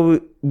 So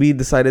we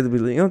decided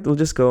we'll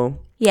just go.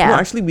 Yeah. No,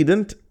 actually, we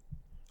didn't.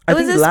 I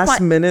think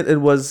last minute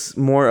it was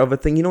more of a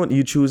thing. You know what?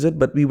 You choose it,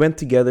 but we went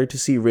together to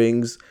see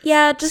rings.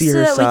 Yeah, just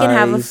so that we can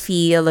have a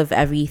feel of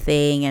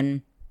everything.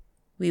 And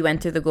we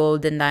went to the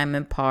Golden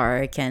Diamond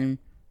Park, and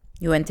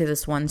we went to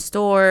this one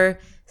store,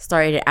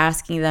 started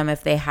asking them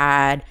if they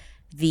had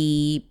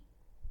the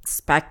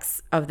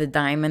specs of the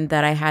diamond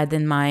that I had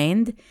in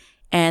mind.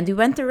 And we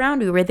went around.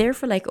 We were there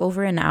for like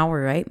over an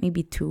hour, right?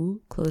 Maybe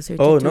closer to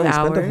 2 hours. Oh, no, we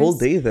spent the whole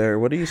day there.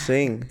 What are you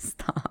saying?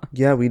 Stop.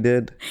 Yeah, we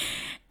did.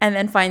 And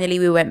then finally,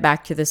 we went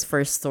back to this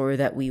first store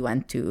that we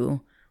went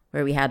to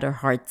where we had our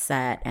heart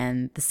set.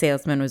 And the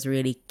salesman was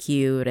really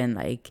cute and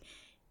like,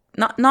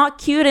 not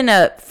cute in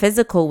a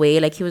physical way.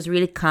 Like, he was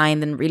really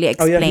kind and really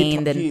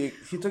explained.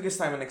 He took his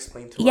time and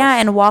explained to us. Yeah,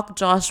 and walked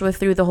Joshua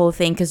through the whole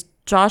thing, because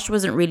Josh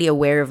wasn't really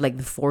aware of like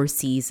the 4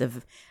 C's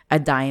of a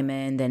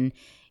diamond. And,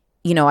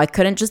 you know, I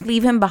couldn't just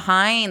leave him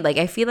behind. Like,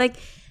 I feel like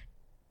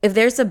if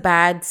there's a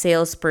bad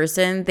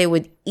salesperson, they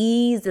would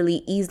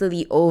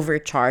easily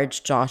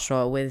overcharge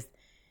Joshua with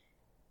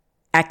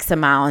X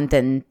amount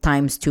and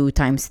times 2,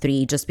 times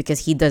 3, just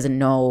because he doesn't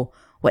know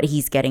what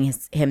he's getting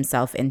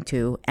himself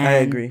into. And I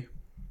agree.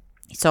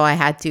 So I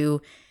had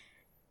to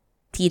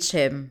teach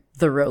him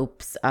the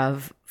ropes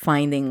of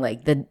finding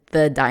like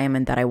the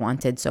diamond that I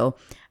wanted. So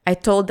I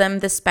told them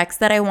the specs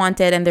that I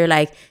wanted, and they're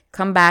like,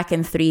 come back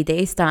in 3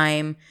 days'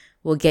 time.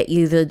 We'll get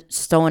you the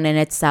stone in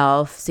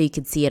itself so you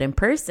could see it in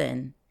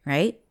person,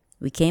 right?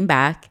 We came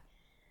back.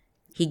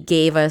 He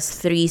gave us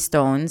 3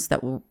 stones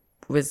that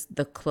was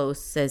the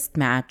closest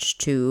match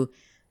to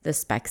the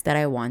specs that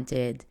I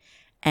wanted.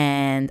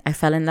 And I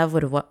fell in love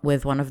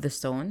with one of the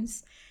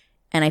stones.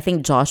 And I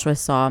think Joshua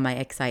saw my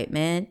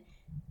excitement,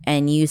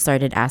 and you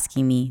started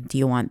asking me, do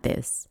you want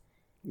this?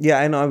 Yeah,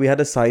 I know. We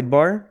had a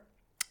sidebar,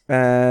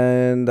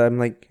 and I'm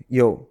like,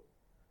 yo,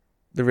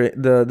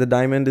 the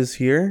diamond is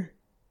here.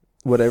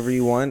 Whatever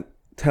you want.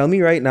 Tell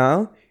me right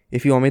now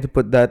if you want me to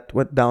put that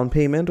down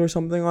payment or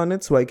something on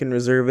it, so I can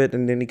reserve it,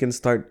 and then he can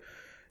start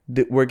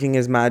working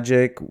his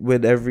magic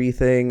with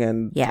everything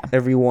and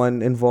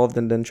everyone involved,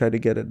 and then try to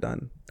get it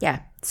done.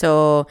 Yeah.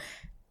 So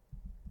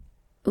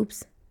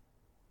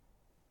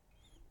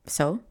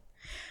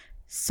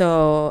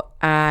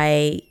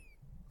I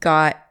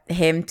got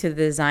him to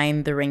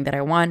design the ring that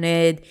I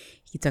wanted.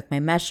 He took my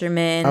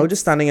measurements. I was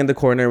just standing in the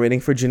corner waiting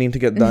for Janine to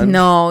get done.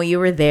 No, you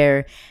were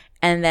there.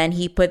 And then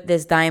he put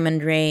this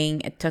diamond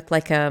ring. It took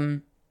like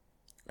a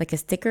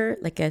sticker,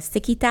 like a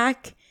sticky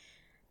tack,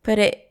 put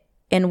it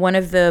in one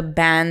of the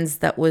bands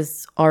that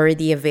was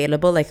already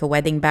available, like a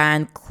wedding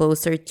band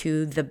closer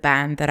to the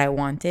band that I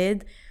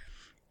wanted.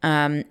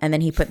 And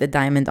then he put the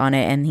diamond on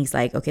it, and he's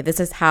like, okay, this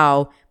is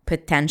how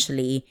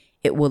potentially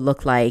it will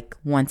look like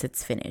once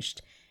it's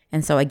finished.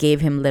 And so I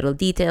gave him little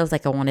details,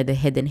 like I wanted a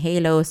hidden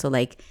halo, so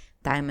like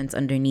diamonds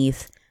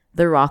underneath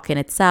the rock in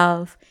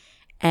itself.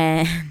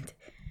 And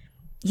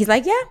he's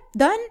like, yeah,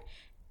 done.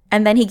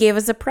 And then he gave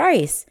us a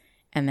price.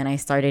 And then I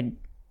started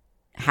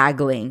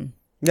haggling.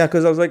 Yeah,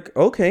 because I was like,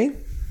 okay.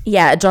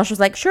 Yeah, Josh was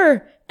like,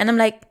 sure. And I'm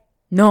like,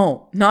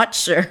 no, not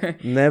sure.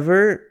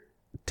 Never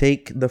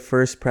take the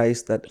first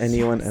price that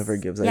anyone ever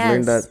gives. I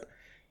learned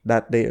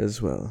that day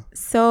as well.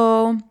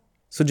 So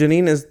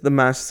Janine is the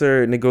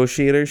master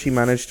negotiator. She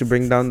managed to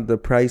bring down the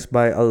price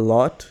by a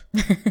lot.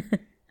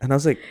 And I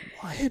was like,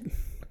 what?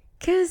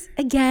 Because,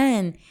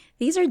 again,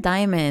 these are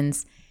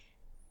diamonds.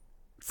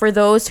 For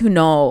those who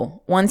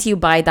know, once you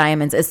buy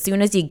diamonds, as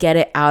soon as you get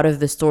it out of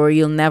the store,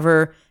 you'll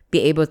never be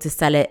able to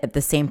sell it at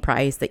the same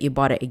price that you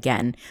bought it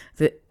again.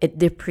 It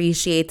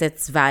depreciates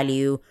its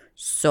value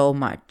so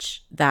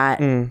much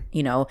that,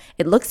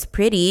 it looks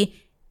pretty.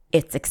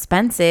 It's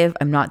expensive.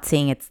 I'm not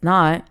saying it's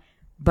not.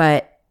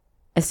 But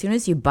as soon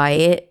as you buy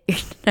it, you're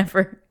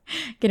never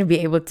going to be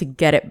able to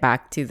get it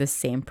back to the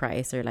same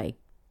price or like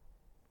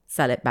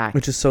sell it back.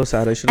 Which is so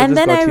sad. I should have and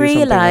just then got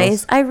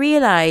I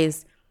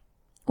realized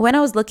when I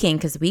was looking,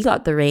 because we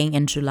got the ring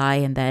in July,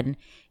 and then,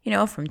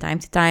 from time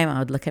to time, I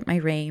would look at my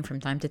ring. From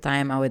time to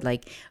time, I would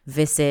like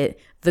visit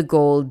the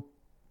gold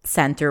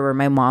center where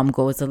my mom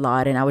goes a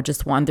lot, and I would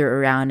just wander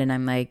around, and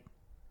I'm like,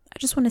 I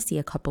just want to see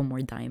a couple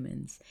more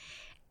diamonds.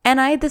 And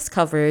I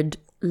discovered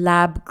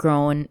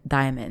lab-grown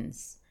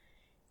diamonds.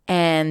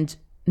 And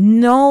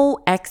no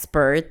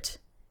expert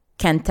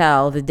can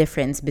tell the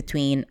difference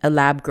between a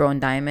lab-grown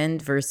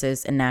diamond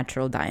versus a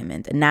natural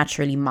diamond, a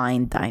naturally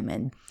mined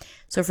diamond.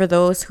 So for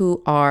those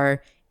who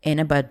are in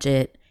a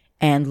budget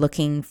and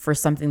looking for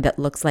something that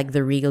looks like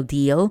the real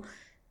deal,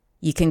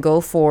 you can go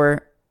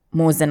for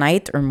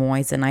moissanite or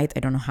moissanite. I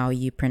don't know how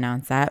you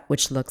pronounce that,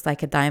 which looks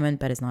like a diamond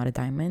but is not a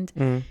diamond.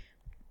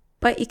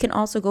 But you can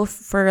also go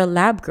for a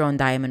lab-grown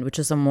diamond, which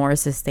is a more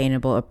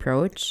sustainable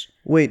approach.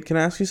 Wait, can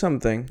I ask you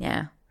something?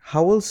 Yeah.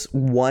 How will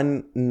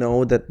one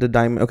know that the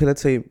diamond... Okay,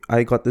 let's say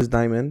I got this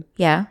diamond.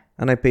 Yeah.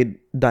 And I paid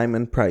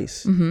diamond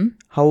price.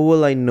 How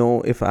will I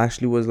know if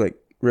Ashley was like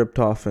ripped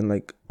off and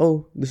like,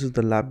 oh, this is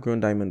the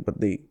lab-grown diamond, but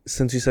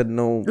since you said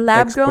no...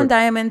 Lab-grown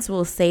diamonds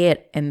will say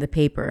it in the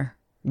paper.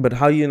 But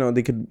how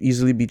they could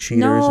easily be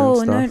cheaters and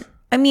stuff? No.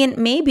 I mean,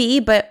 maybe,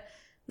 but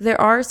there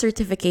are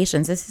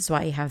certifications. This is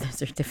why you have the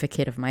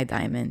certificate of my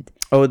diamond.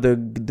 Oh, the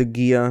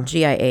GIA.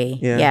 GIA.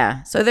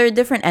 Yeah. So there are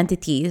different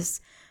entities.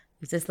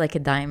 This is like a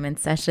diamond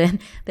session.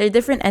 There are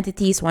different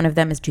entities. One of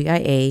them is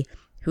GIA,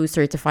 who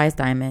certifies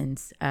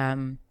diamonds.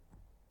 And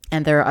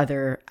there are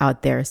other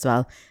out there as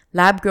well.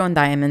 Lab-grown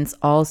diamonds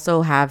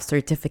also have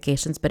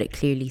certifications, but it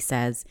clearly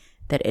says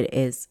that it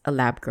is a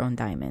lab-grown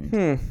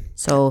diamond.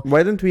 So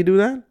why didn't we do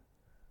that?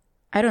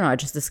 I don't know. I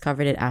just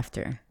discovered it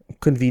after.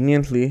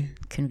 Conveniently.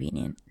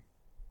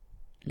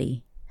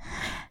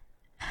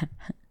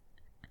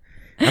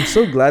 I'm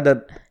so glad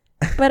that...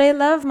 But I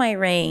love my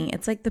ring.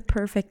 It's like the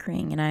perfect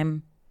ring, and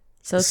I'm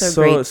so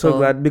grateful. So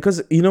glad,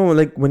 because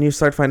like when you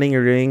start finding a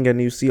ring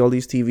and you see all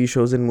these TV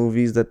shows and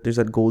movies that there's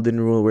that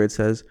golden rule where it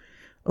says,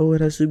 oh,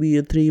 it has to be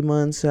a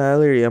 3-month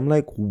salary. I'm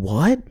like,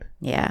 what?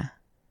 Yeah.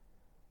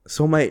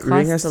 So my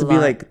ring has to be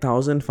like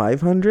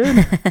 1,500?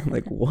 I'm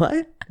like,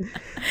 what?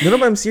 No,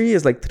 but I'm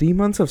serious. Like 3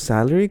 months of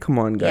salary? Come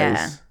on, guys.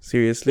 Yeah.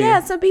 Seriously. Yeah,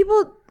 some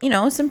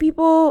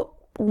people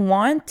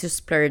want to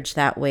splurge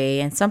that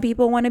way, and some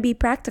people want to be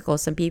practical.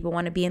 Some people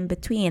want to be in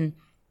between.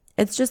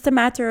 It's just a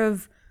matter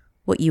of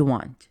what you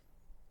want.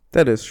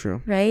 That is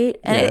true. Right?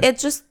 And it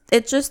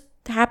just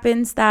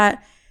happens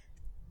that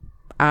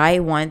I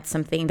want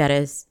something that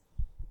is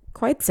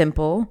quite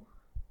simple,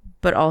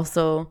 but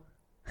also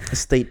a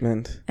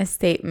statement,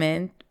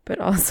 but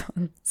also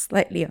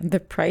slightly on the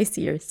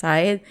pricier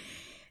side.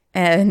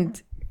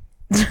 And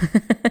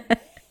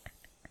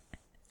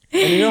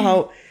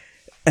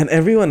and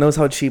everyone knows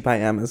how cheap I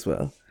am as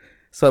well.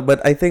 So,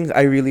 but I think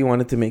I really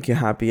wanted to make you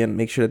happy and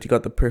make sure that you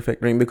got the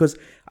perfect ring, because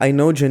I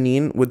know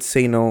Janine would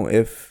say no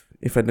if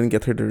I didn't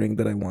get her the ring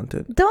that I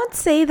wanted. Don't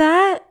say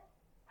that.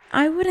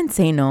 I wouldn't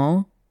say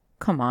no.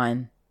 Come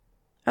on.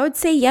 I would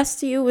say yes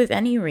to you with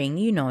any ring.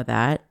 You know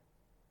that.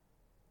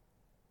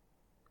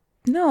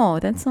 No,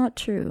 that's not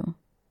true.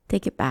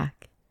 Take it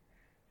back.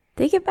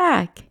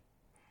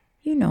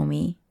 You know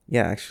me.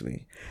 Yeah,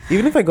 actually.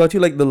 Even if I got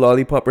you like the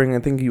lollipop ring, I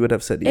think you would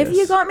have said yes. If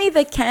you got me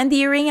the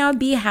candy ring, I would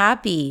be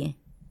happy.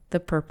 The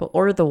purple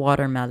or the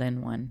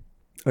watermelon one.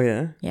 Oh,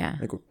 yeah? Yeah.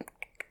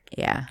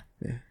 Yeah.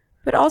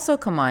 But also,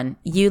 come on.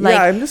 You like...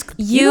 Yeah, I'm just...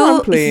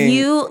 I'm playing.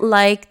 You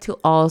like to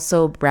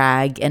also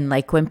brag, and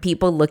like when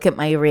people look at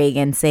my ring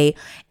and say,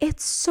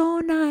 it's so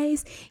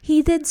nice.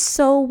 He did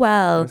so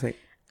well.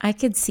 I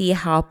could see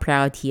how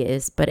proud he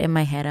is. But in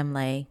my head, I'm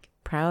like,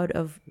 Proud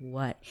of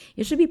what?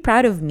 You should be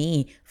proud of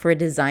me for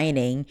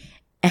designing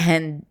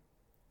and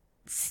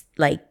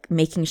like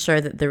making sure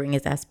that the ring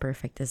is as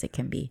perfect as it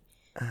can be.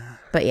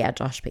 But yeah,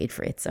 Josh paid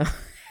for it, so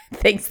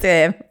thanks to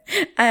him,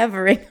 I have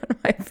a ring on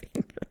my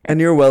finger.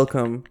 And you're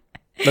welcome.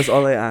 That's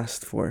all I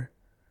asked for.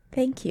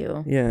 Thank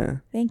you. Yeah.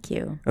 Thank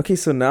you. Okay,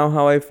 so now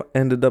how I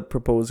ended up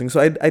proposing. So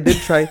I did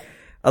try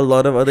a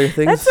lot of other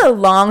things. That's a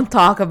long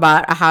talk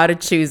about how to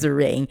choose a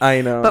ring.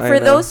 I know. But for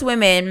those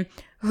women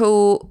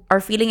who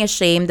are feeling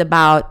ashamed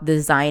about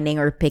designing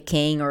or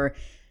picking or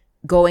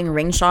going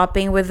ring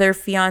shopping with their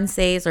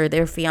fiancés or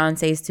their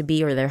fiancés to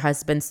be or their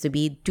husbands to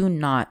be, do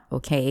not,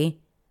 okay?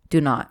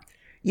 Do not.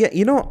 Yeah,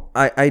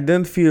 I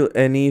didn't feel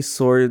any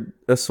sort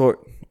of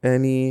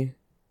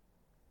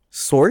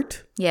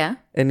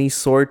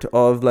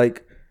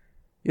like,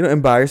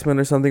 embarrassment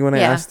or something when I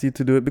asked you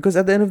to do it, because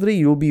at the end of the day,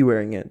 you'll be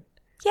wearing it.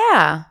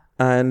 Yeah.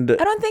 And I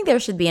don't think there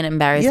should be an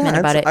embarrassment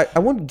about it. I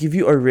won't give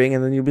you a ring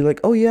and then you'll be like,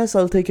 oh yes,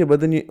 I'll take it. But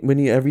then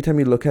every time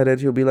you look at it,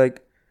 you'll be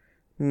like,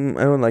 I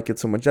don't like it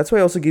so much. That's why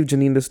I also gave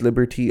Janine this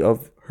liberty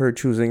of her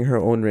choosing her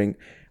own ring.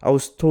 I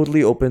was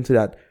totally open to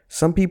that.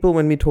 Some people,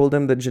 when we told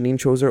them that Janine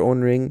chose her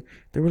own ring,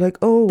 they were like,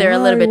 oh, they're a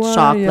little bit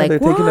shocked. Yeah, like, they're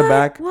what? taken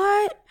aback.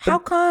 What? How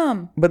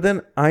come? But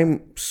then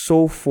I'm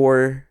so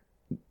for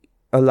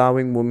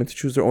allowing women to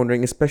choose their own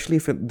ring, especially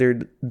if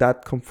they're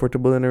that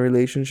comfortable in a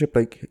relationship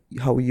like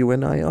how you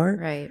and I are.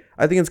 Right.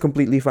 I think it's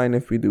completely fine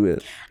if we do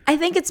it. I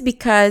think it's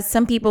because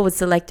some people would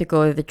select to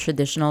go the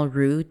traditional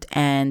route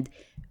and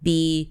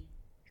be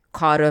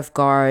caught off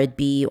guard,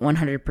 be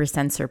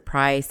 100%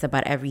 surprised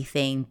about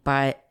everything.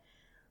 But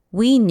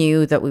we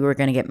knew that we were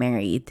going to get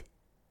married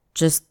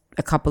just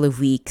a couple of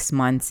weeks,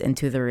 months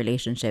into the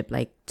relationship.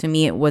 Like, to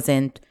me, it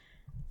wasn't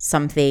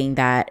something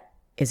that,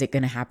 is it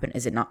going to happen?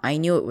 Is it not? I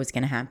knew it was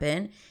going to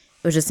happen.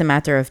 It was just a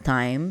matter of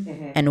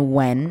time and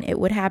when it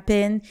would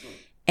happen.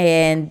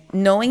 And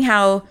knowing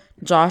how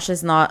Josh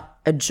is not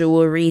a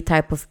jewelry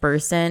type of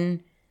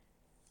person,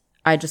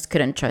 I just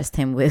couldn't trust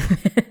him with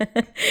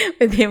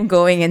with him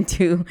going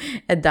into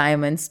a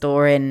diamond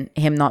store and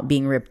him not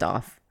being ripped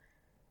off.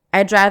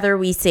 I'd rather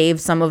we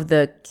save some of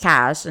the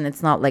cash, and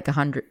it's not like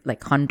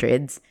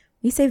hundreds.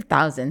 We save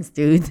thousands,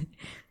 dude.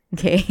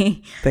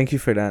 Okay. Thank you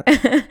for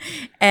that.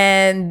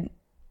 And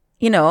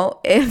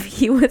if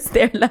he was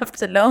there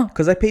left alone.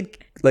 Because I paid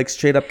like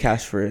straight up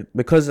cash for it.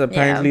 Because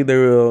apparently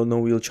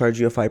we'll charge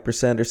you a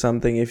 5% or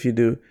something if you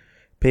do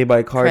pay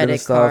by card Credit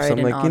and stuff. So I'm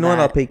and like, all you know what?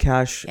 that. I'll pay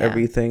cash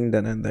everything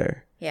then and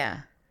there.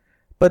 Yeah.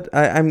 But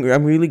I'm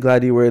really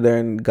glad you were there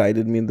and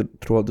guided me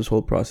throughout this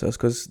whole process.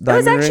 Because it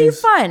was actually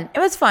fun. It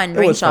was fun.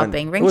 Ring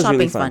shopping. Ring shopping's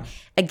really fun.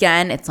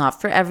 Again, it's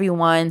not for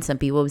everyone. Some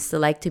people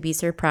still like to be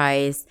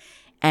surprised.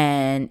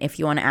 And if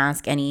you want to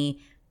ask any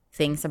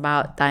things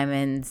about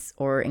diamonds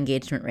or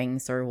engagement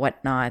rings or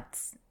whatnot,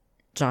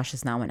 Josh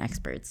is now an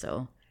expert.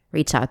 So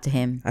reach out to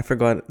him. I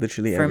forgot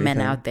literally for everything.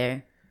 Men out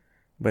there.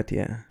 But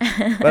yeah.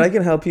 But I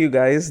can help you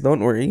guys. Don't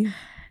worry.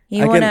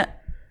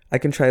 I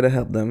can try to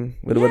help them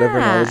with whatever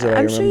knowledge that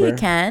I remember. I'm sure you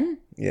can.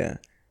 Yeah.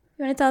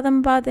 You want to tell them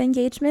about the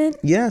engagement?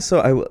 Yeah.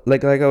 So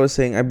like I was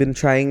saying, I've been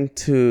trying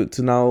to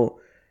now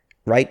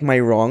right my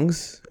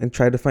wrongs and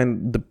try to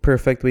find the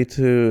perfect way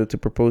to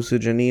propose to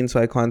Janine. So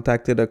I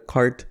contacted a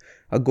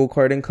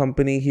go-karting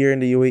company here in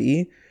the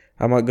UAE.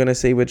 I'm not gonna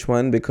say which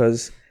one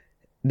because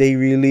they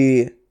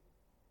really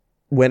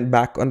went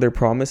back on their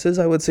promises,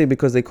 I would say,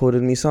 because they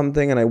quoted me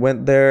something and I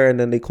went there and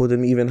then they quoted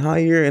me even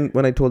higher. And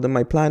when I told them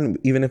my plan,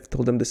 even if I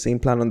told them the same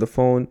plan on the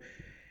phone,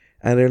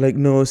 and they're like,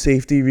 no,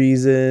 safety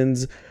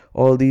reasons,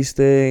 all these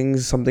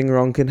things, something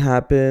wrong can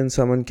happen,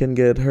 someone can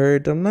get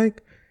hurt. I'm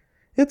like,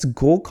 it's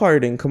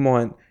go-karting, come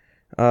on.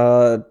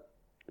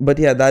 But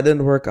yeah, that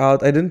didn't work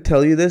out. I didn't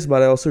tell you this,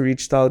 but I also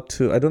reached out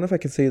to, I don't know if I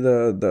can say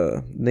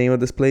the name of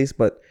this place,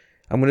 but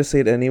I'm going to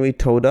say it anyway,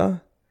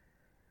 TODA,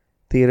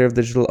 Theater of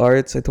Digital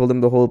Arts. I told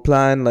them the whole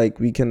plan, like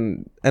we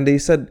can, and they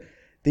said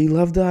they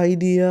love the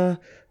idea,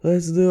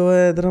 let's do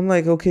it. And I'm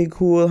like, okay,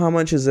 cool, how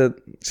much is it?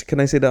 Can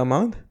I say the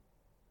amount?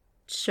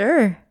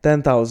 Sure.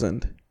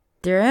 10,000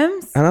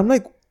 dirhams. And I'm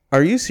like,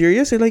 are you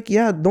serious? They're like,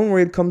 yeah, don't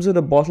worry, it comes with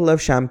a bottle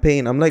of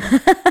champagne. I'm like,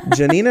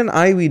 Janine and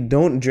I, we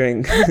don't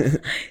drink.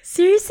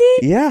 Seriously?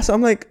 Yeah, so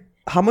I'm like,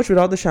 how much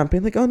without the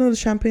champagne? Like, oh no, the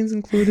champagne's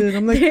included.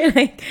 I'm like, they're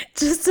like,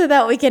 just so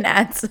that we can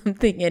add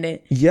something in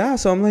it. Yeah,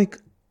 so I'm like,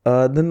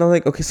 then they're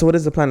like, okay, so what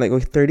is the plan? Like,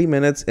 okay, 30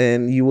 minutes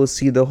and you will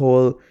see the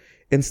whole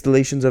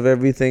installations of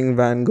everything,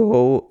 Van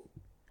Gogh.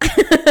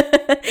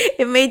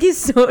 It made you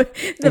so,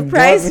 the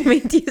price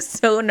made you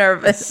so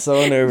nervous.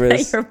 So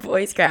nervous. Your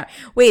voice cracked.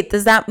 Wait,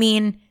 does that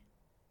mean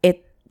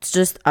it's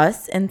just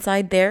us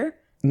inside there?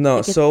 No,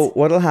 like so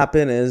what'll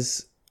happen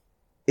is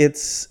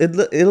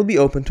it'll be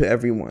open to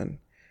everyone.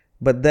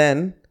 But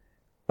then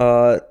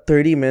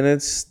 30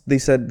 minutes, they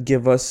said,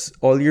 give us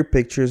all your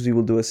pictures. We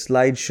will do a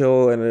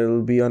slideshow and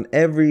it'll be on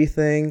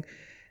everything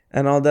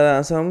and all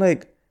that. So I'm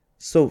like,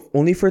 so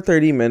only for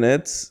 30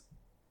 minutes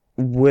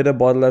with a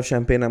bottle of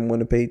champagne, I'm going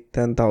to pay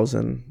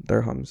 10,000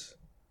 dirhams.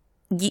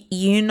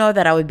 You know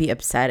that I would be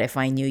upset if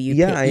I knew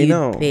you I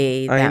know.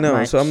 pay that I know.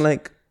 much. So I'm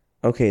like,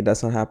 okay,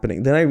 that's not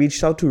happening. Then I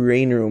reached out to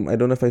Rain Room. I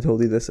don't know if I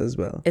told you this as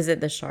well. Is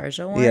it the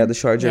Sharjah one? Yeah, the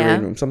Sharjah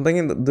Rain Room.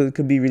 Something that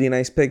could be really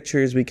nice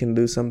pictures. We can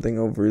do something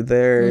over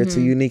there. It's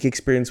a unique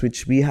experience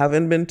which we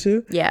haven't been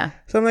to. Yeah.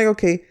 So I'm like,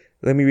 okay,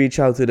 let me reach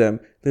out to them.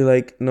 They're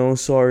like, no,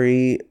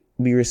 sorry.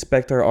 We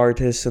respect our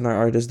artists, and our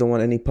artists don't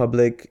want any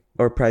public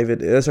or private.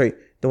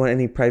 Don't want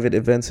any private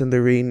events in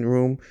the Rain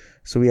Room.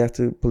 So we have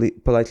to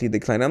politely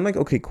decline. I'm like,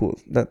 okay, cool.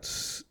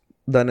 That's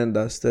done and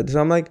dusted. So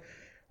I'm like,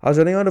 I was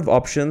running out of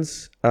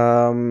options.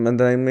 And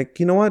then I'm like,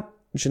 you know what?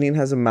 Janine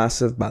has a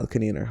massive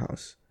balcony in her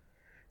house.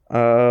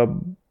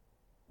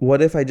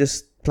 What if I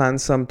just plan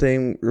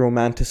something,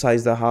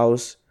 romanticize the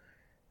house?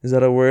 Is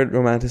that a word?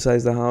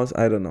 Romanticize the house?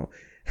 I don't know.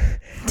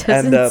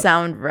 Doesn't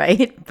sound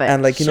right, but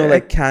and like, you know,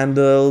 like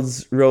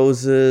candles,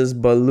 roses,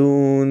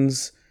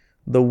 balloons,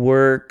 the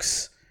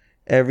works,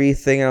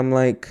 everything. I'm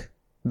like,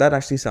 that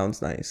actually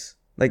sounds nice.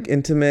 Like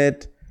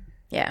intimate.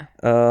 Yeah.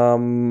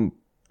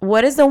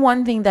 What is the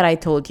one thing that I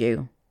told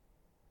you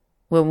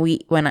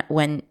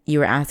when you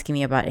were asking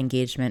me about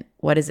engagement?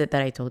 What is it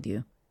that I told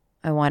you?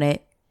 I want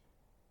it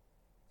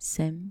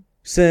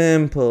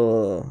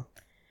simple.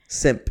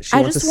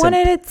 I just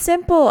wanted it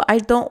simple. I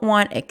don't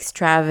want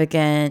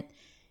extravagant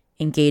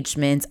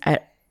engagements.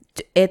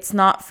 It's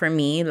not for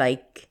me,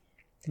 like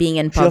being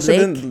in public.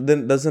 She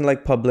also doesn't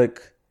like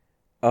public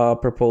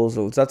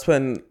proposals. That's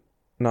when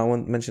I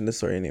won't mention this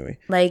story anyway.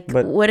 Like,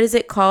 but what is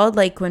it called?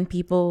 Like when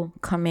people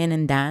come in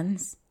and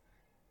dance?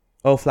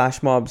 Oh,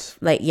 flash mobs.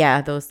 Like,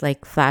 yeah, those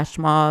like flash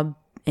mob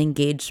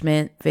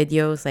engagement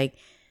videos. Like,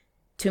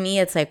 to me,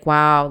 it's like,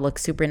 wow,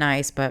 looks super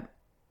nice, but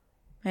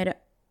I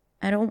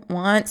don't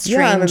want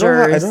strangers.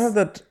 Yeah, I don't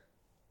have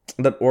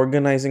that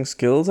organizing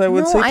skills, I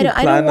would say, to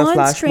plan a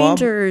flash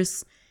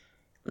strangers.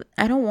 Mob.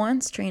 I don't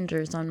want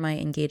strangers on my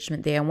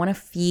engagement day. I want to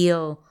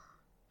feel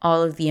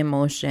all of the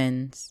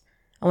emotions.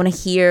 I want to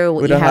hear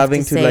what you have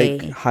to say. Without having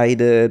to like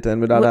hide it,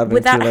 and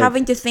without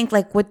having to think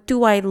like, what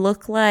do I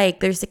look like?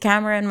 There's a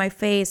camera in my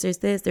face. There's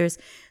this. There's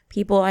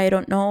people I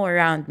don't know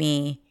around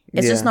me.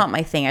 It's just not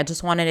my thing. I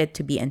just wanted it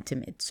to be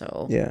intimate.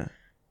 So yeah,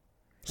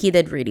 he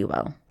did really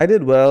well. I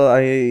did well.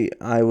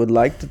 I would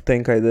like to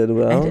think I did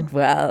well. I did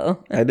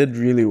well. I did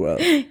really well.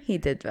 He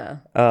did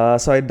well.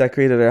 So I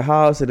decorated her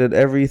house. I did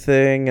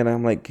everything, and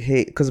I'm like,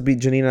 hey, because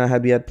Janine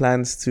and we had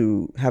plans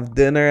to have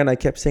dinner, and I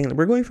kept saying,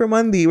 we're going for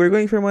Monday. We're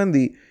going for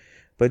Monday.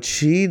 But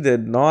she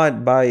did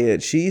not buy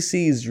it. She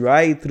sees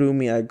right through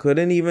me. I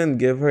couldn't even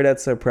give her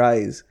that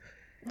surprise.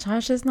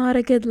 Josh is not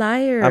a good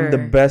liar. I'm the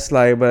best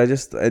liar, but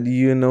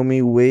you know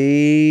me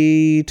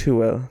way too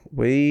well.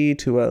 Way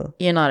too well.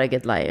 You're not a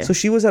good liar. So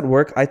she was at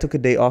work. I took a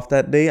day off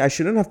that day. I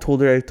shouldn't have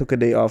told her I took a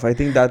day off. I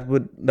think that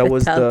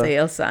was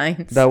telltale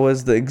signs. That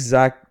was the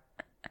exact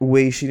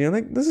way she knew.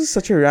 Like, this is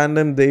such a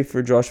random day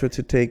for Joshua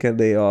to take a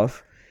day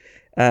off.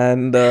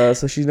 And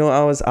so she knew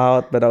I was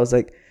out, but I was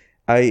like,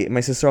 my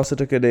sister also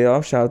took a day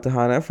off. Shout out to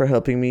Hannah for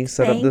helping me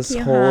set up this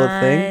whole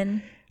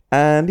thing.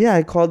 And yeah,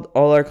 I called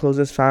all our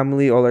closest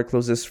family, all our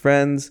closest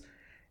friends.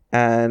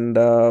 And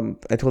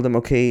I told them,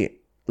 okay,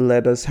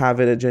 let us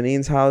have it at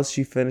Janine's house.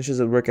 She finishes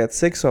at work at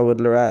 6. So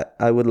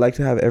I would like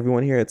to have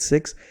everyone here at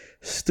 6.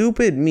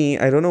 Stupid me.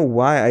 I don't know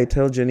why I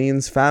tell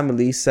Janine's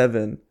family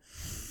 7.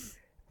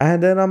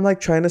 And then I'm like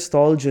trying to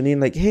stall Janine.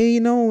 Like, hey,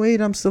 no,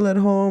 wait, I'm still at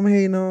home.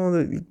 Hey, no,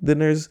 the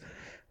dinner's...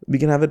 we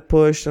can have it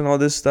pushed and all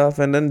this stuff.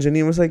 And then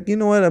Janine was like, you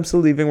know what? I'm still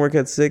leaving work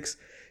at 6.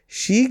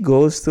 She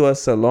goes to a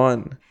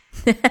salon.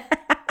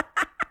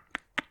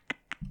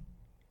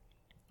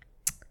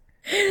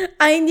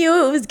 I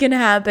knew it was going to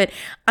happen.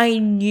 I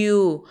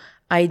knew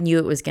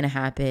it was going to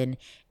happen.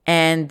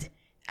 And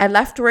I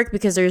left work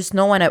because there's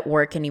no one at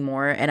work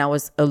anymore. And I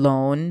was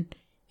alone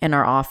in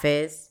our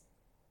office.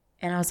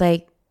 And I was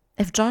like,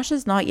 if Josh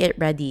is not yet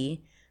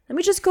ready, let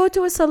me just go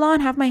to a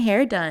salon, have my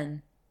hair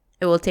done.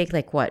 It will take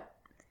like what?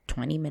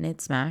 20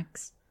 minutes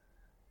max,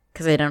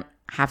 because I don't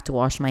have to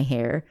wash my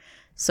hair.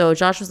 So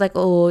Josh was like,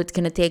 oh, it's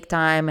gonna take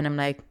time. And I'm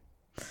like,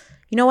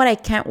 you know what, I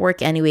can't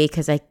work anyway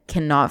because I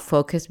cannot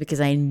focus, because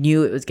I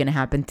knew it was gonna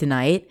happen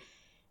tonight.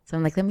 So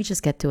I'm like, let me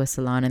just get to a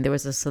salon. And there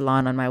was a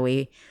salon on my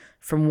way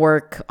from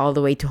work all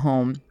the way to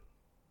home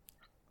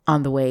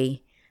on the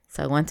way.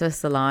 So I went to a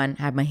salon,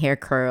 had my hair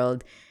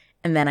curled,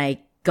 and then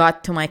I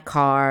got to my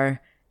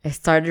car. I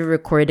started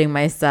recording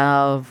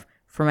myself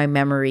for my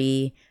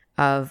memory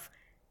of,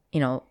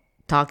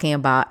 talking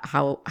about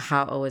how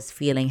I was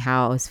feeling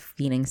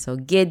so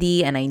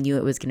giddy, and I knew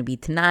it was going to be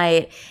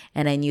tonight,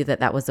 and I knew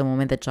that was the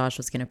moment that Josh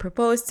was going to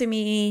propose to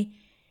me.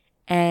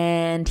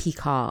 And he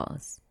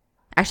calls.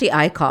 Actually,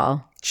 I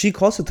call. She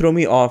calls to throw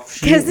me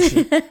off. Because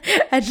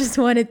I just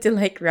wanted to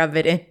like rub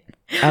it in.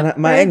 And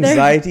my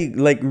anxiety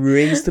like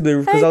raised to the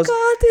roof, because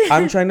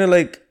I'm trying to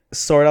like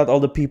sort out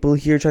all the people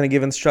here, trying to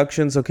give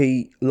instructions.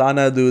 Okay,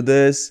 Lana, do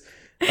this.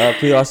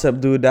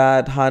 Kuyosep, do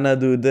that. Hannah,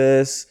 do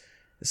this.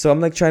 So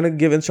I'm like trying to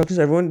give instructions.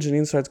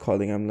 Janine starts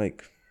calling. I'm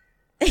like,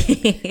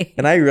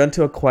 And I run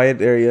to a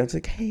quiet area. It's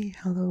like, hey,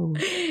 hello.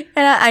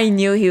 And I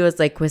knew he was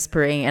like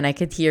whispering, and I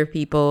could hear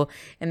people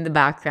in the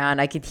background.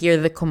 I could hear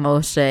the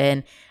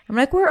commotion. I'm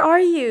like, where are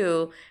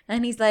you?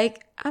 And he's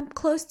like, I'm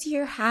close to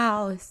your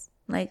house.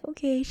 I'm like,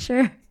 okay,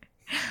 sure.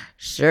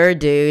 Sure,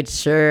 dude,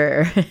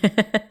 sure.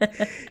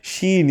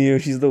 She knew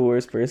she's the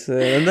worst person.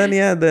 And then,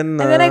 And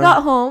then I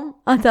got home.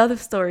 I'll tell the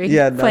story.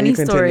 Yeah, no, funny you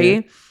continue.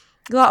 story.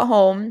 Got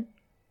home,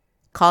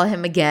 call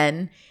him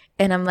again,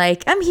 and I'm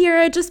like, I'm here.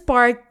 I just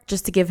parked,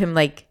 just to give him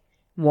like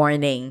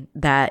warning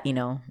that, you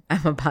know,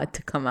 I'm about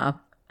to come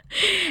up.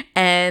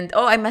 And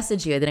I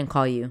messaged you. I didn't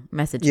call you.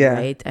 Message you, Yeah.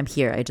 right? I'm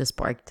here. I just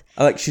parked.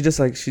 she just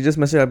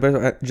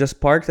messaged, I just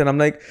parked, and I'm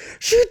like,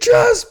 she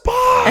just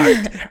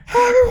parked.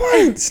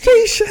 Everyone,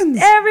 stations.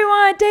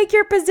 Everyone, take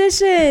your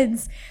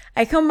positions.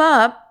 I come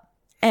up,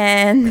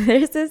 and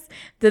there's this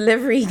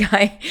delivery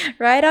guy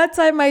right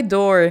outside my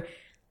door,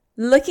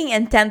 looking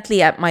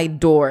intently at my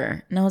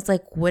door. And I was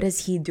like, what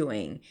is he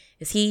doing?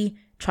 Is he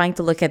trying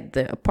to look at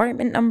the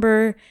apartment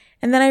number?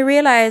 And then I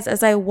realized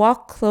as I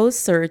walk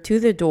closer to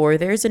the door,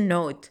 there's a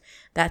note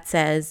that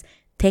says,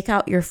 take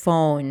out your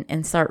phone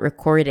and start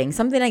recording,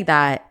 something like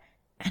that.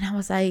 And I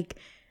was like,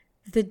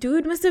 the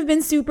dude must have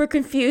been super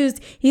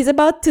confused. He's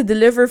about to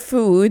deliver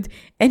food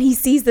and he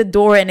sees the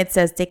door and it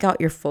says, take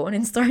out your phone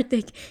and start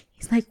taking.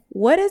 He's like,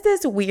 what is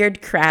this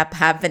weird crap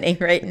happening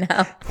right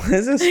now? What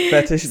is this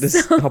fetish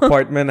this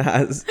apartment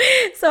has?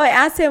 So I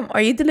asked him,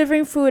 are you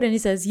delivering food? And he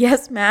says,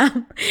 yes,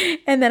 ma'am.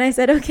 And then I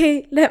said,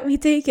 okay, let me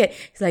take it.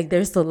 He's like,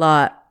 there's a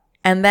lot.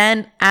 And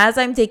then as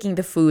I'm taking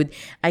the food,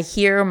 I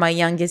hear my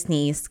youngest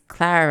niece,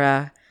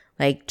 Clara,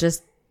 like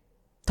just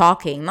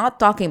not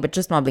talking, but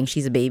just mumbling.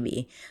 She's a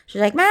baby.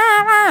 She's like,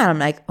 Mama. I'm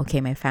like,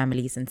 okay, my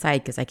family's inside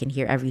because I can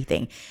hear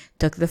everything.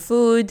 Took the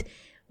food,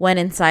 went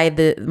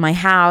inside my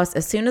house.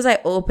 As soon as I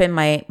open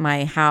my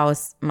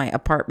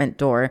apartment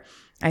door,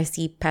 I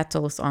see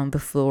petals on the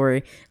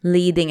floor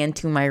leading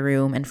into my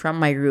room, and from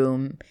my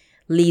room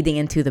leading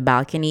into the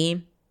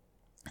balcony.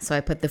 So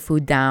I put the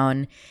food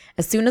down.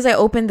 As soon as I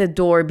opened the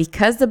door,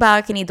 because the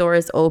balcony door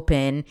is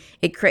open,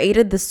 it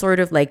created this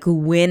sort of like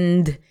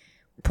wind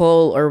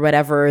pull or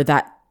whatever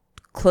that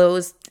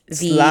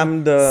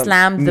slammed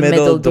the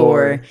middle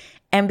door.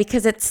 And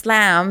because it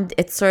slammed,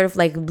 it sort of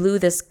like blew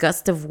this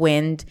gust of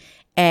wind,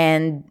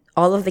 and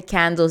all of the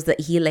candles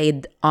that he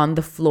laid on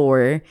the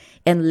floor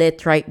and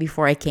lit right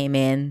before I came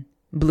in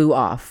blew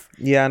off.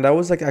 Yeah, and that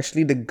was like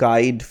actually the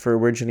guide for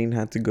where Janine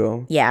had to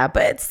go. Yeah,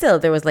 but still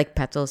there was like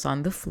petals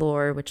on the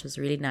floor, which was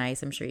really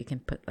nice. I'm sure you can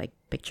put like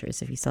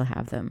pictures if you still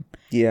have them.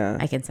 Yeah.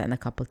 I can send a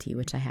couple to you,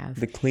 which I have.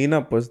 The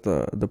cleanup was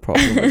the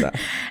problem with that.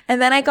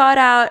 And then I got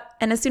out,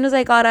 and as soon as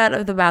I got out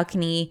of the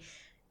balcony,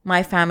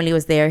 my family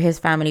was there, his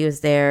family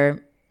was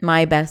there,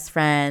 my best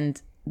friend,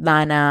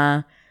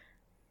 Lana,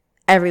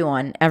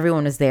 everyone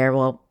was there.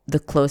 Well, the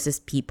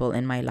closest people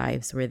in my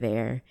lives were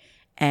there.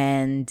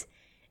 And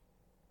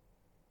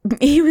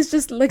he was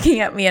just looking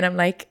at me, and I'm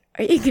like,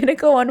 are you gonna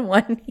go on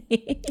one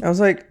knee? I was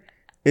like,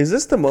 is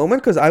this the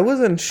moment? Because I was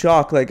in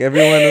shock. Like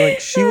everyone, like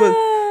she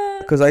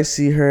was, because I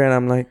see her and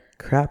I'm like,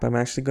 crap, I'm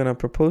actually gonna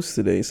propose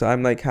today. So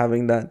I'm like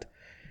having that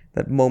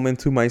moment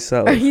to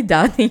myself. Are you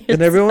doubting yourself?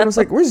 And everyone was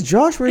like, where's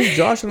Josh?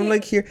 And I'm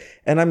like, here.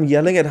 And I'm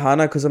yelling at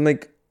Hannah because I'm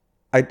like,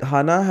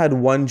 Hannah had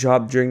one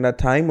job during that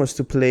time, was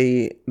to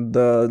play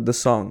the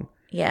song.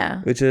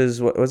 Yeah. Which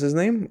is, what was his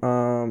name?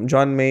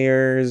 John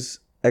Mayer's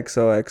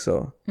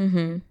XOXO.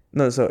 Mm-hmm.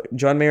 No, so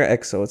John Mayer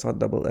XO. It's not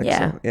double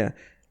XO. Yeah.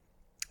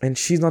 And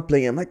she's not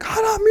playing. I'm like,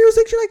 Hannah,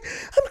 music. She's like,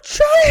 I'm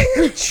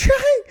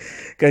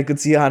trying. I could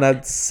see Hannah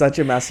had such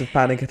a massive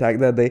panic attack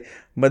that day.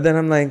 But then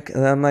I'm like,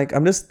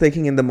 I'm just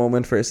taking in the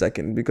moment for a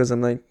second, because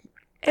I'm like,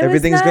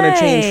 everything's gonna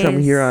change from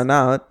here on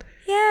out.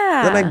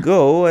 Yeah. Then I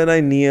go and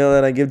I kneel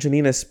and I give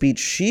Janine a speech.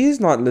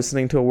 She's not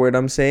listening to a word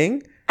I'm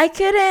saying. I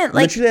couldn't.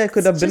 Like, literally, I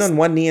could have been on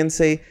one knee and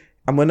say,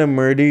 I'm gonna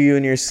murder you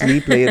in your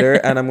sleep later,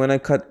 and I'm gonna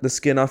cut the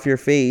skin off your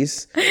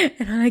face.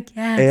 And I'm like,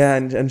 yes. Yeah,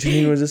 and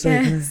Janine was just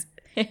yes.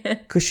 like,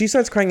 because she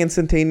starts crying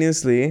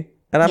instantaneously,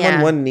 and I'm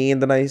on one knee,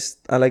 and then I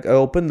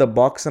open the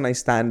box and I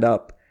stand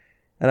up,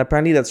 and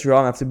apparently that's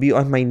wrong. I have to be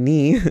on my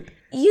knee.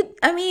 You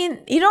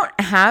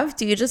don't have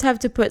to. You just have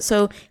to put.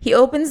 So he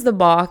opens the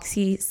box.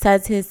 He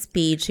says his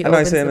speech.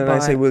 I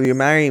say, will you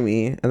marry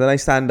me? And then I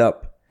stand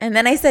up. And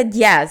then I said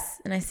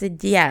yes. And I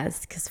said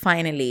yes, because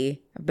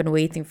finally I've been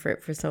waiting for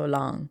it for so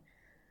long.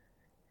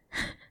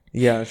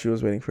 Yeah, she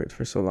was waiting for it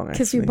for so long.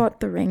 Because we bought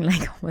the ring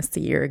like almost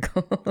a year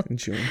ago. In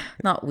June.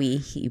 Not we.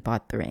 He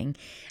bought the ring.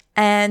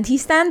 And he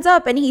stands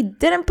up and he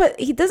doesn't put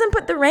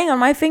the ring on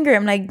my finger.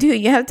 I'm like,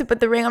 dude, you have to put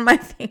the ring on my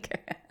finger.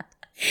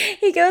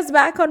 He goes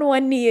back on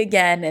one knee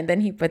again, and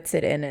then he puts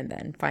it in, and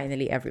then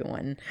finally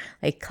everyone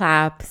like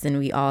claps, and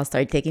we all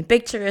start taking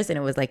pictures, and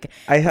it was like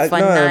a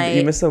fun night.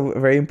 You missed a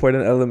very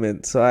important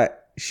element. So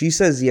she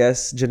says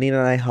yes. Janine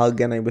and I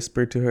hug, and I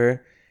whisper to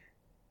her,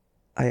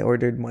 I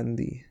ordered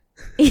mandi.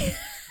 He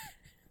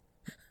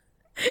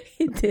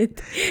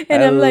did.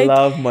 And I'm like, I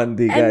love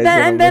mandi, guys.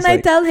 And then I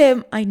tell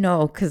him, I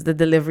know, because the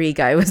delivery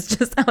guy was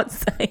just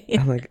outside.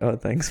 I'm like, oh,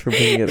 thanks for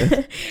bringing it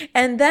in.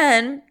 And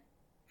then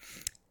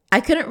I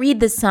couldn't read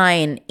the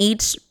sign.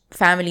 Each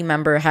family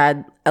member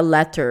had a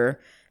letter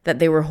that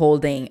they were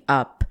holding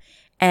up.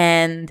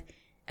 And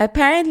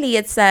apparently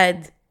it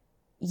said,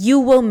 "You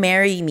will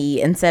marry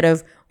me," instead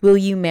of "Will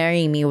you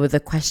marry me?" with a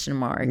question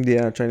mark.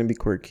 Yeah, trying to be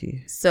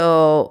quirky.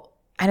 So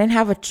I didn't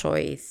have a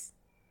choice.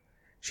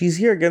 She's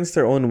here against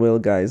her own will,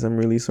 guys. I'm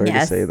really sorry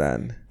to say that.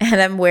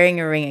 And I'm wearing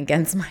a ring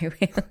against my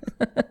will.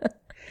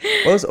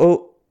 It was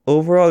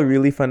overall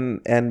really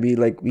fun, and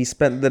we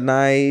spent the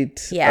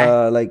night,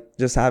 like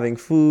just having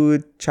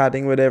food,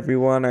 chatting with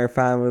everyone, our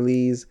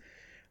families,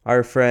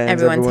 our friends.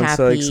 Everyone's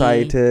so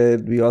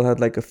excited. We all had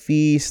like a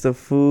feast of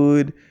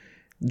food,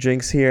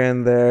 drinks here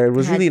and there. It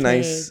was really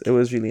nice. It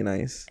was really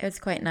nice. It was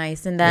quite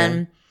nice. And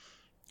then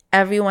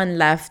everyone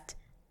left,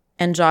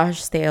 and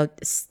Josh stayed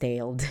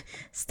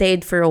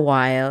for a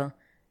while.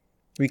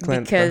 We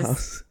cleansed the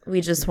house.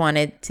 We just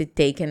wanted to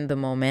take in the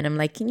moment. I'm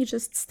like, can you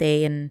just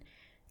stay? And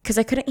because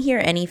I couldn't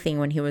hear anything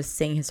when he was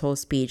saying his whole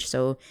speech.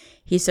 So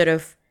he sort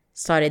of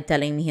started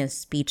telling me his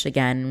speech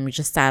again. And we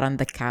just sat on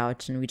the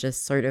couch and we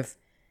just sort of,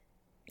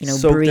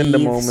 soaked breathed, in the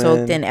moment.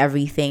 Soaked in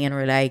everything. And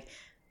we're like,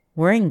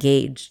 we're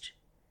engaged,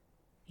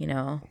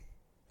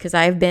 because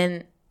I've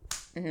been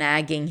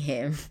nagging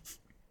him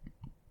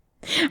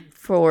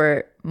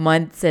for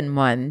months and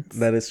months.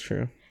 That is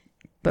true.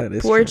 But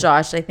poor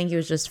Josh, I think he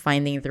was just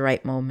finding the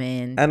right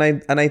moment. And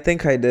I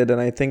think I did,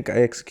 and I think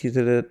I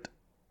executed it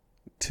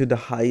to the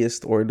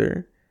highest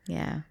order.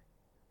 Yeah.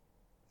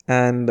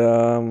 And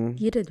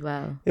you did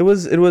well. It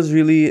was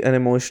really an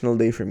emotional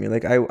day for me.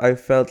 Like I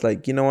felt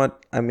like, you know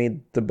what, I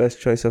made the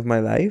best choice of my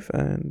life,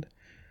 and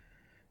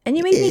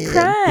you made me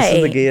cry. This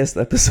is the gayest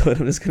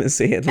episode. I'm just gonna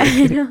say it.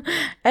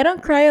 I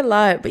don't cry a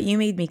lot, but you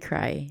made me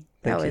cry.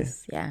 That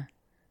was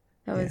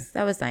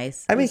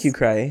nice. I make you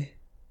cry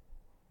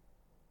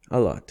a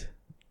lot.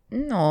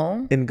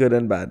 No. In good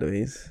and bad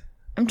ways.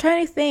 I'm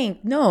trying to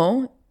think.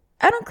 No,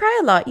 I don't cry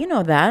a lot. You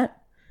know that.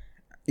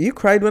 You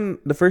cried when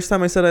the first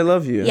time I said I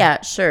love you.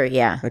 Yeah, sure,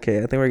 yeah. Okay,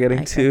 I think we're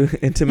getting too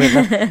intimate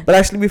now. But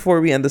actually, before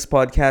we end this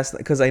podcast,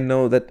 because I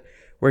know that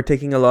we're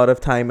taking a lot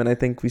of time and I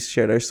think we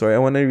shared our story, I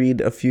want to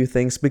read a few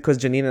things because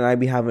Janine and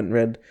we haven't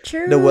read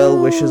the well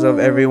wishes of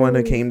everyone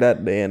who came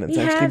that day, and it's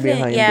actually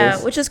behind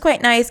this. Which is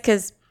quite nice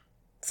because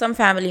some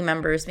family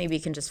members, maybe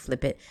you can just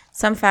flip it.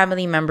 Some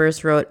family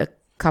members wrote a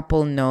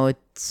couple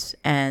notes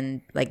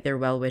and like their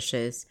well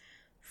wishes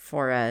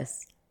for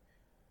us.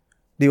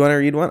 Do you want to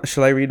read one?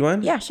 Shall I read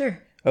one? Yeah,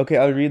 sure. Okay,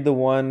 I'll read the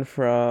one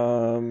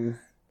from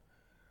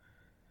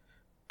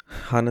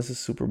Hannah's is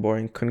super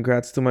boring.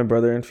 Congrats to my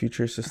brother and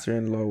future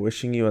sister-in-law.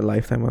 Wishing you a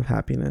lifetime of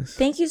happiness.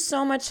 Thank you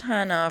so much,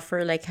 Hannah,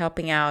 for like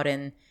helping out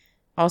and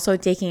also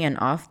taking an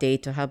off day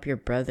to help your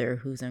brother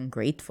who's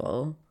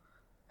ungrateful.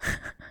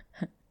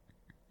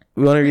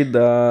 We want to read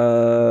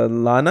the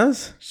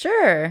Lana's?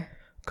 Sure.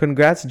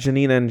 Congrats,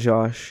 Janine and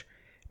Josh.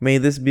 May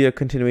this be a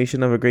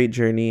continuation of a great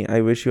journey.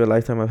 I wish you a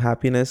lifetime of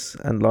happiness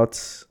and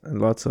lots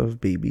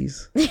of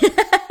babies.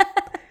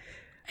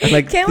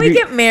 Can we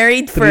get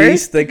married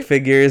first? 3 stick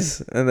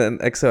figures and then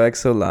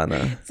XOXO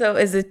Lana. So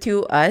is it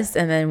 2 us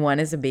and then 1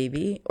 is a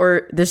baby?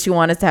 Or does she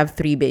want us to have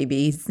 3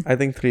 babies? I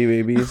think 3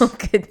 babies. Oh,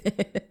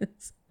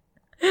 goodness.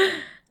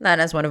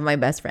 Lana's one of my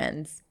best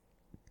friends.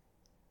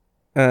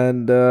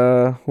 And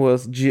who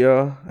else?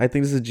 Gia. I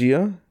think this is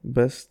Gia.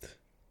 Best.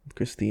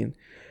 Christine.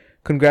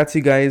 Congrats,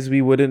 you guys.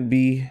 We wouldn't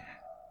be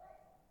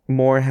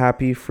more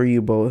happy for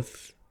you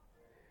both.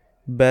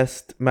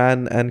 Best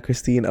man and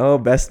Christine. Oh,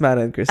 best man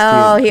and Christine.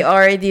 Oh, he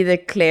already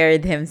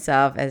declared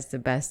himself as the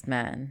best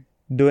man.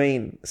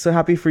 Dwayne. So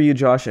happy for you,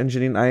 Josh and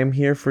Janine. I am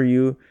here for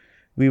you.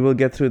 We will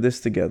get through this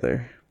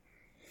together.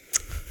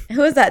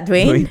 Who is that,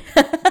 Dwayne?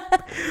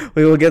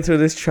 We will get through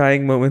this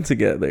trying moment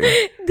together.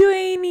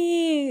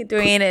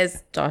 Dwayne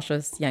is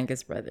Joshua's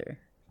youngest brother.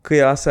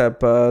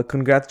 Kuyasep,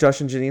 congrats, Josh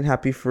and Janine.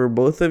 Happy for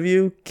both of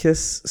you.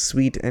 Kiss,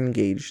 sweet,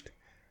 engaged.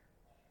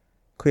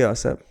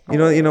 Kuyasep.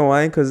 You know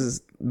why?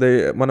 Because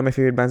one of my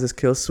favorite bands is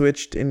Kill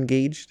Switched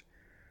Engaged.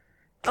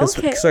 Kill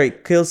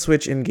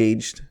Switch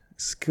Engaged.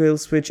 Kill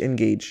Switch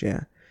Engaged,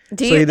 yeah.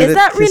 Is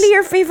that really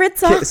your favorite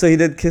song? So he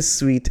did Kiss,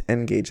 Sweet,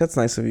 Engaged. That's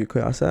nice of you,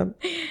 Kuyasep.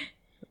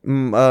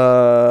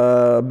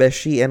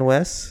 Beshi and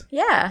Wes?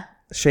 Yeah.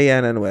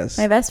 Cheyenne and Wes.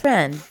 My best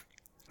friend.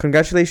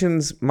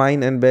 Congratulations,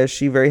 mine and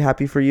Beshi. Very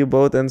happy for you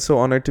both and so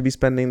honored to be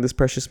spending this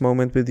precious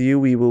moment with you.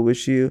 We will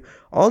wish you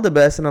all the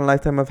best and a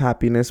lifetime of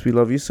happiness. We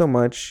love you so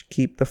much.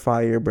 Keep the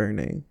fire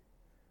burning.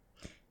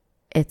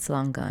 It's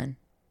long gone.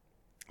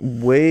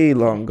 Way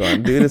long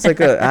gone, dude. It's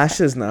like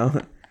ashes now.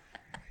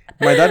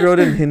 My dad wrote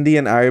in Hindi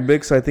and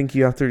Arabic, so I think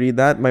you have to read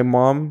that. My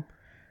mom,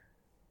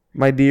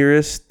 my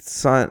dearest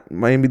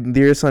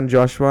son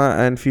Joshua,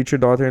 and future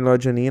daughter-in-law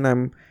Janine.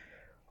 I'm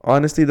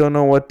honestly don't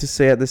know what to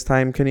say at this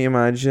time. Can you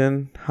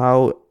imagine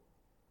how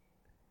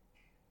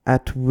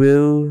it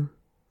will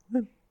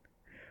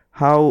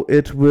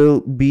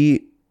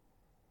be?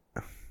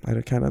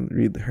 I cannot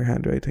read her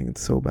handwriting.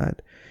 It's so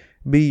bad.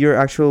 Be your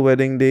actual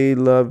wedding day.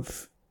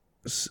 Love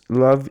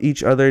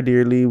each other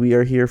dearly. We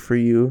are here for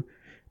you.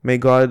 May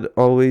God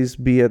always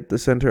be at the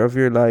center of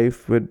your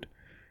life.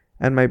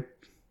 And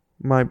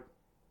my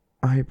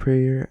My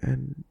prayer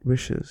and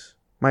wishes.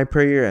 My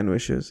prayer and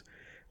wishes.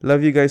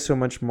 Love you guys so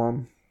much,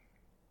 Mom.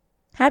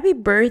 Happy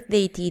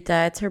birthday,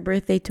 Tita. It's her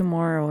birthday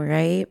tomorrow,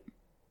 right?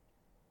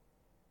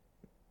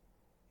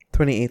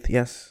 28th,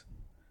 yes.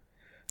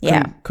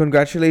 Yeah.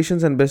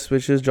 Congratulations and best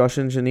wishes, Josh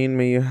and Janine.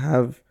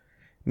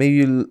 May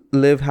you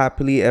live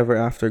happily ever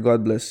after.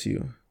 God bless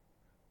you.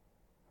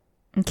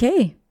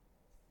 Okay.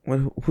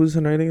 Whose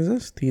handwriting is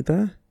this?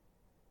 Tita?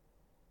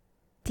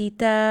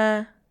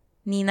 Tita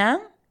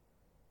Ninang?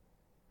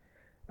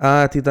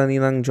 Tita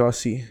Ninang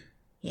Josie.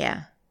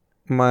 Yeah.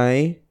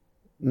 My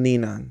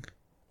Ninang.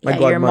 My Yeah,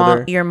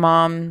 godmother. your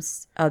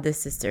mom's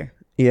eldest sister.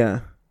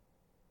 Yeah.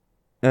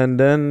 And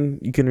then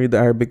you can read the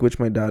Arabic, which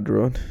my dad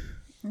wrote.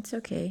 It's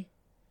okay.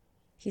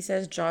 He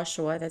says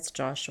Joshua. That's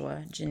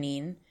Joshua.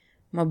 Janine.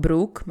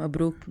 Mabruk.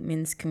 Mabruk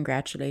means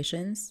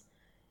congratulations.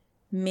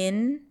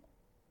 Min.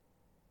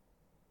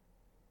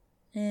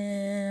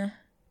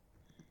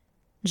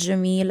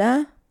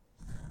 Jamila.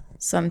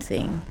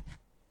 Something.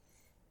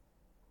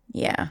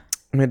 Yeah.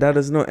 My dad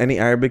doesn't know any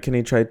Arabic. Can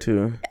he try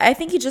to? I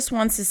think he just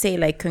wants to say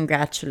like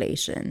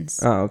congratulations.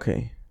 Ah,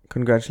 okay.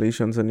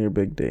 Congratulations on your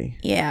big day.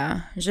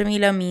 Yeah.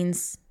 Jamila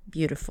means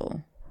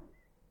beautiful.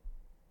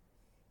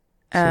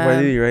 So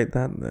why did you write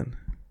that then?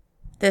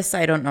 This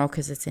I don't know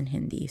because it's in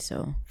Hindi,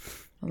 so.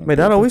 My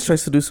dad always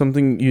tries to do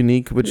something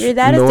unique, which Your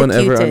dad no is one the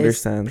ever cutest.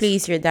 understands.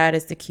 Please, your dad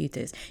is the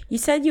cutest. You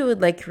said you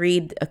would like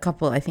read a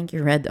couple. I think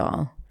you read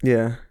all.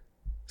 Yeah.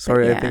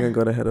 Sorry, But I think yeah. I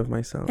got ahead of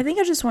myself. I think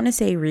I just want to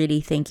say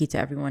really thank you to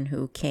everyone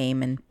who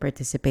came and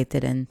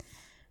participated and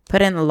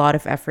put in a lot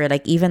of effort.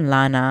 Like even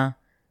Lana,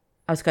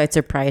 I was quite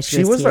surprised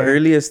She was the here.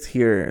 earliest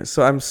here,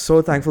 so I'm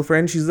so thankful for her.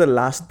 And she's the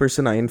last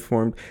person I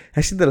informed.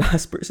 Actually, the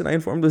last person I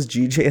informed was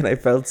GJ, and I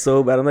felt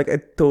so bad. I'm like,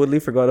 I totally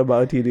forgot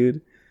about you,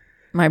 dude.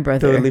 My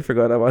brother. Totally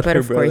forgot about But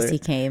her of brother. course he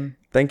came.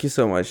 Thank you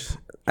so much.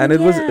 And it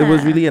was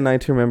Yeah. really a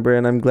night to remember,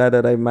 and I'm glad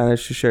that I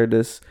managed to share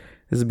this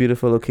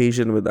beautiful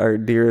occasion with our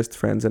dearest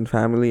friends and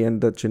family, and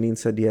that Janine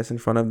said yes in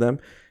front of them,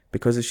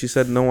 because if she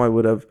said no, I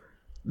would have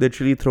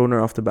literally thrown her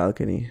off the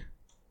balcony.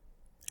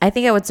 I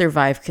think I would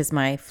survive because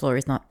my floor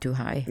is not too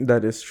high.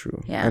 That is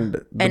true. Yeah. And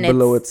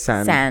below it's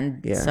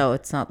sand. Yeah. So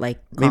it's not like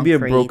concrete. Maybe a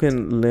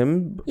broken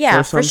limb. Yeah,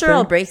 or for sure something,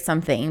 I'll break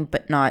something,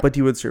 but not. But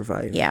you would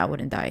survive. Yeah, I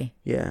wouldn't die.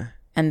 Yeah.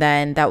 And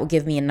then that would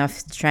give me enough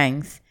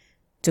strength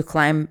to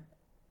climb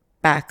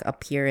back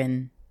up here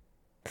and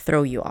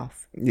throw you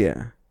off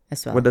Yeah.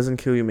 as well. What doesn't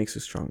kill you makes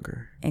you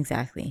stronger.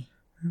 Exactly.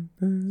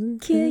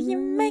 Kill you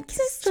makes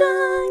you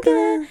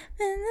stronger.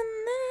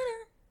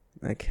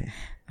 Okay.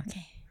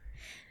 Okay.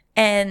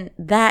 And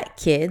that,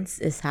 kids,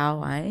 is how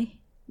I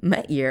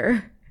met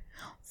your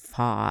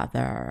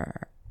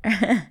father.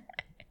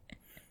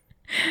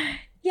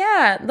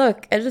 Yeah,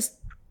 look, I just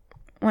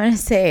want to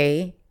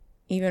say,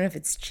 even if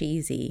it's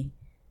cheesy,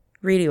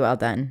 really well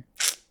done.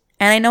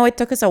 And I know it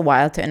took us a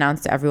while to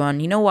announce to everyone.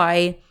 You know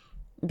why?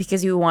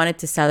 Because we wanted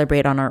to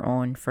celebrate on our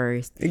own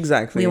first.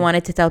 Exactly. We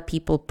wanted to tell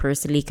people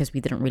personally because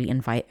we didn't really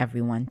invite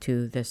everyone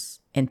to this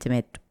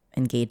intimate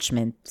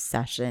engagement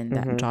session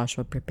that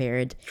Joshua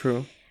prepared.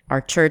 True. Our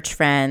church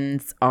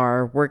friends,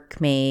 our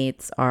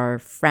workmates, our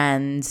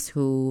friends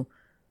who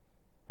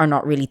are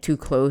not really too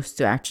close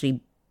to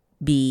actually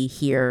be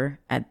here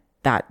at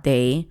that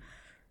day.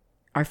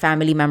 Our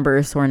family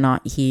members who are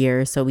not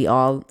here. So we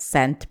all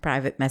sent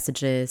private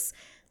messages,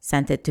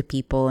 sent it to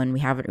people, and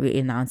we haven't really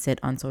announced it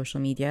on social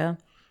media.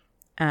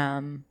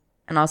 And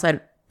also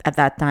at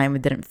that time,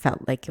 it didn't feel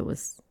like it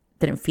was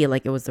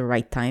the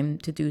right time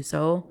to do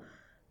so.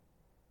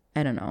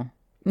 I don't know.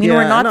 I mean,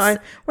 Yeah,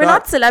 we're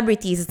not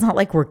celebrities. It's not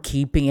like we're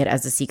keeping it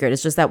as a secret.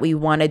 It's just that we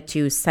wanted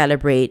to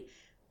celebrate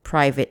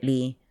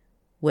privately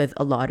with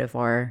a lot of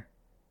our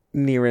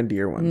near and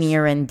dear ones.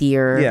 near and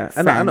dear Yeah,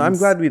 friends. and I'm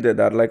glad we did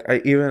that. Like,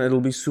 it'll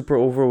be super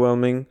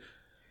overwhelming,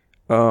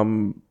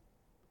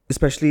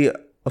 especially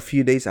a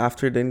few days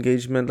after the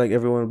engagement. Like,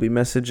 everyone will be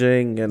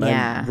messaging, and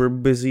Yeah. we're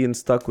busy and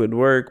stuck with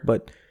work.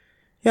 But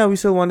yeah, we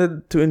still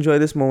wanted to enjoy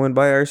this moment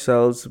by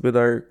ourselves with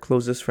our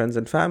closest friends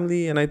and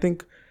family, and I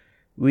think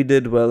we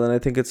did well. And I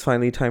think it's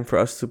finally time for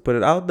us to put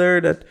it out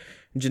there that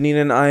Janine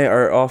and I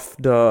are off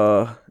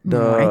the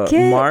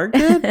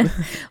market.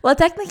 Well,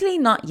 technically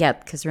not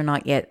yet because we're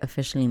not yet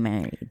officially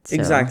married. So.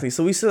 Exactly.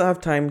 So we still have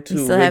time to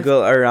still have-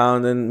 wiggle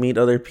around and meet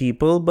other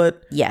people,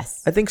 but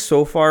Yes. I think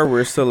so far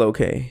we're still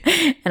okay.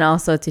 And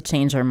also to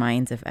change our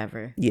minds if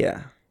ever.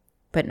 Yeah.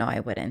 But no, I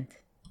wouldn't.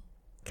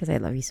 Because I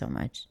love you so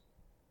much.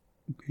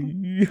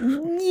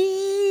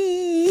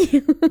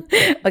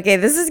 Okay,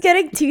 this is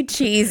getting too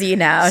cheesy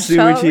now.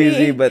 Super shall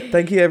cheesy, we? but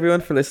thank you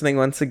everyone for listening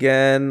once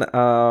again.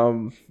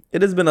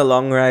 It has been a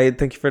long ride.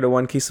 Thank you for the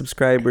 1K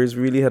subscribers.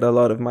 We really had a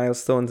lot of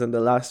milestones in the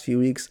last few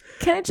weeks.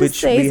 Can I just which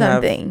say we have-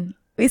 something?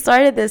 We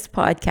started this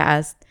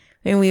podcast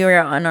when we were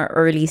on our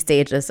early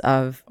stages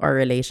of our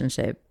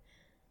relationship.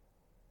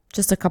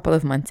 Just a couple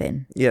of months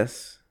in.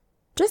 Yes.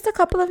 Just a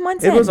couple of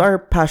months It in. was our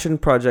passion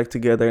project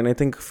together, and I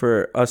think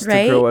for us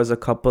Right? to grow as a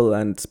couple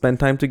and spend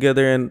time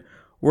together and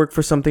work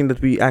for something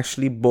that we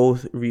actually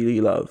both really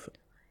love.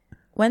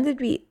 When did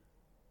we...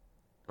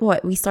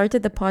 What? We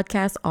started the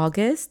podcast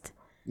August?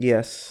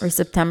 Yes. or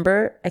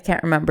September. I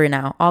can't remember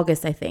now.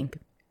 August, I think.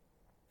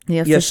 We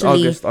Yes,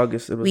 officially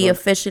August. It was we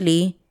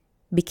officially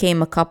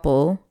became a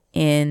couple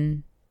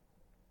in.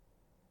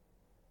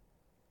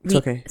 It's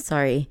okay.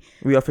 Sorry.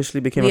 We officially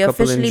became We a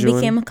couple in officially June.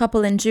 became a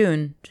couple in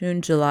June.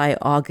 June, July,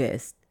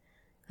 August.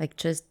 Like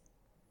just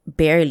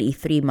barely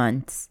 3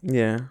 months.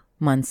 Yeah.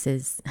 Months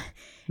is.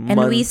 And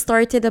we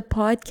started a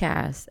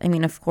podcast. I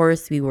mean, of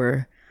course, we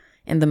were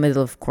in the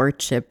middle of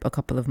courtship a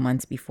couple of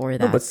months before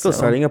that. No, but still,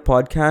 starting a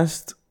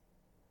podcast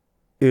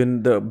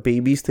in the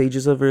baby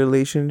stages of a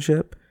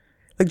relationship.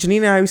 Like Janine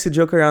and I used to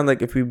joke around,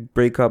 like, if we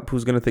break up,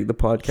 who's going to take the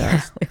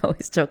podcast? We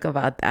always joke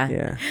about that.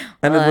 Yeah.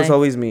 And it was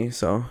always me,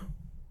 so.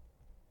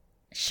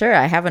 Sure,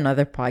 I have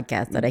another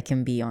podcast that I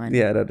can be on.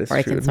 Yeah, that is Or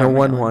I true. can start No my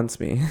one own. wants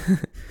me.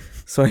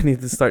 So I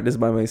need to start this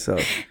by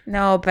myself.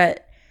 No,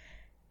 but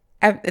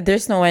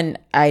there's no one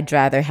I'd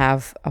rather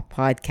have a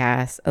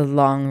podcast, a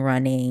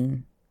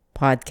long-running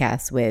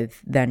podcast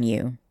with than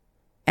you.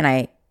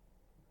 And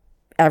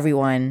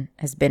everyone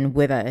has been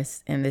with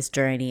us in this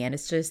journey. And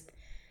it's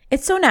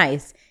so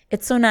nice.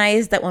 It's so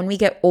nice that when we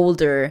get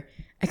older,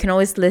 I can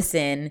always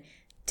listen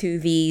to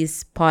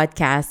these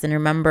podcasts and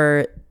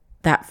remember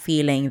that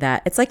feeling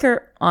that it's like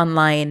our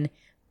online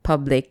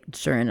public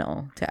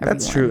journal to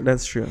everyone.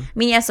 That's true. I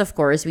mean, yes, of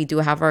course, we do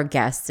have our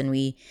guests and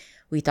we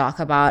talk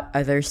about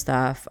other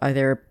stuff,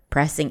 other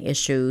pressing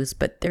issues,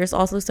 but there's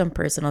also some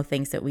personal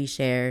things that we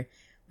share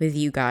with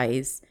you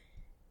guys.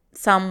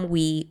 Some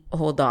we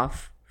hold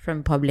off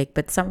from public,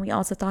 but some we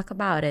also talk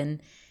about.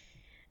 And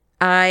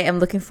I am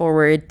looking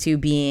forward to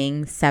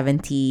being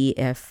 70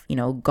 if,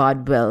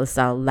 God wills,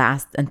 I'll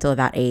last until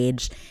that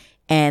age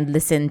and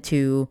listen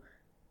to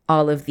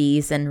all of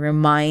these and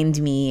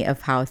remind me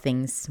of how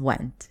things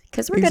went.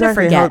 Because we're going to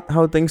forget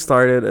how things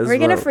started as well. We're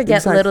going to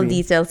forget little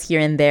details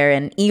here and there.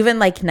 And even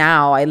like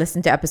now, I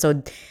listen to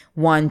episode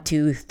 1,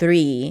 2,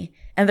 3.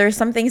 And there are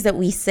some things that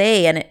we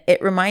say and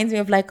it reminds me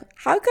of like,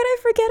 how could I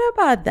forget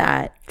about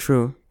that?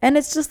 True. And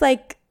it's just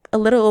like a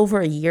little over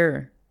a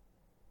year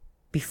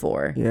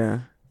before. Yeah.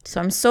 So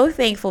I'm so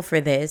thankful for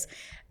this.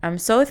 I'm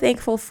so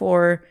thankful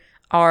for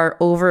our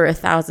over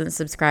 1,000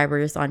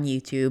 subscribers on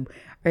YouTube,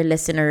 our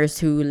listeners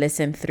who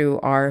listen through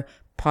our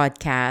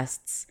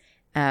podcasts,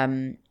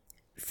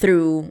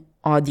 through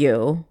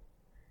audio,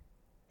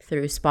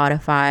 through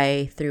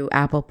Spotify, through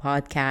Apple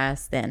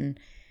Podcasts. And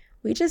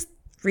we just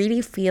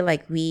really feel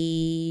like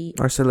we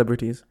are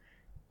celebrities.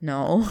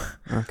 No.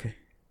 Okay.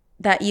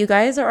 That you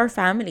guys are our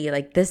family.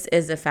 Like this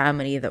is a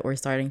family that we're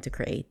starting to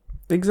create.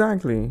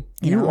 Exactly.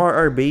 You are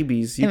our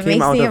babies. You it came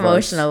makes out me of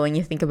emotional us. when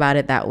you think about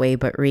it that way.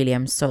 But really,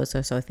 I'm so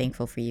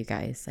thankful for you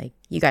guys. Like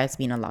you guys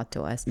mean a lot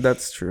to us.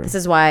 That's true. This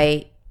is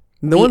why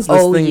no one's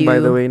listening, by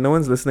the way. No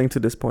one's listening to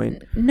this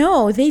point.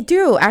 No, they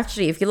do.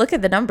 Actually, if you look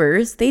at the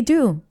numbers, they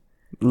do.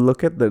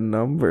 Look at the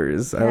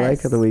numbers. Yes. I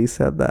like the way you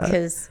said that.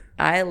 Because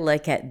I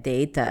look at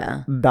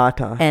data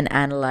and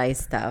analyze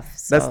stuff.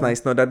 So. That's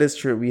nice. No, that is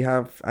true. We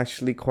have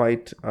actually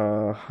quite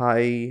a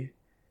high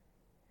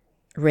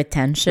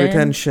retention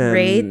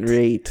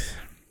rate.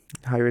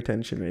 High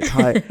retention rate.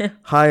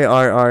 High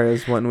RR,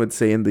 as one would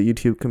say in the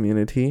YouTube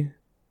community.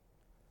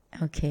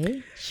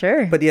 Okay,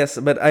 sure. But yes,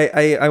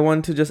 I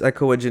want to just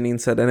echo what Janine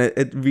said, and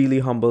it really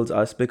humbles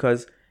us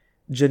because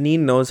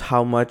Janine knows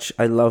how much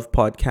I love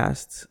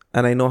podcasts,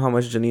 and I know how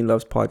much Janine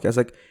loves podcasts.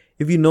 Like,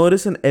 if you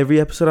notice in every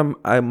episode,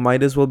 I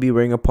might as well be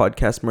wearing a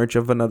podcast merch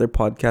of another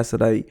podcast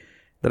that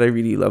I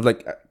really love.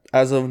 Like,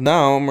 as of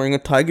now, I'm wearing a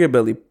Tiger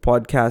Belly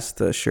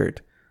podcast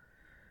shirt.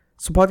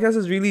 So podcast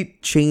has really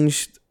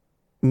changed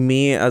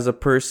me as a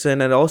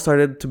person. And it all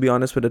started, to be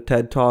honest, with a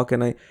TED Talk.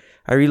 And I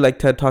really like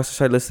TED Talks. I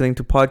started listening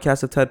to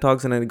podcasts of TED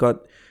Talks, and I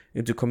got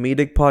into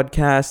comedic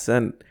podcasts.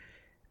 And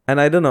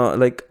I don't know,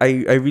 like, I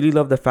really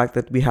love the fact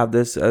that we have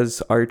this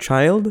as our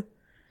child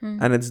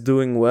and it's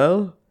doing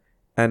well.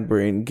 And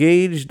we're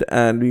engaged,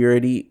 and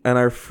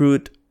our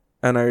fruit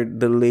and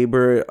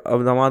the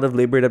amount of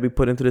labor that we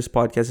put into this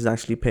podcast is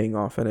actually paying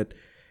off. And it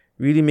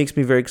really makes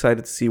me very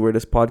excited to see where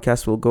this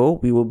podcast will go.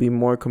 We will be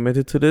more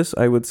committed to this.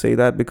 I would say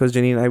that because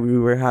Janine and I, we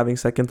were having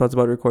second thoughts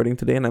about recording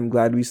today, and I'm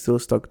glad we still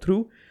stuck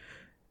through.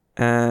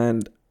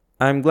 And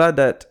I'm glad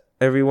that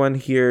everyone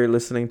here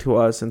listening to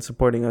us and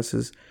supporting us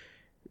has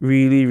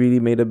really,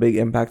 really made a big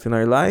impact in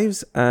our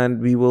lives.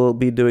 And we will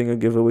be doing a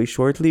giveaway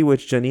shortly,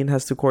 which Janine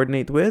has to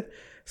coordinate with.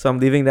 So I'm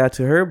leaving that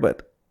to her,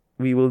 but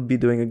we will be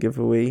doing a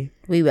giveaway.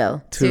 We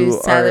will. To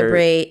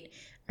celebrate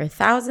our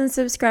 1,000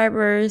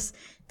 subscribers,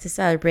 to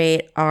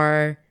celebrate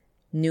our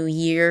new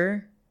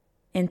year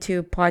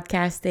into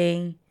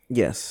podcasting.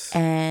 Yes.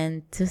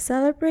 And to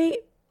celebrate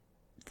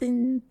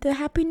the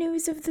happy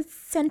news of the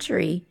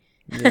century.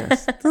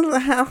 Yes.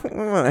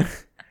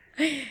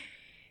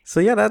 So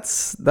yeah,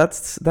 that's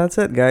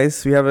it,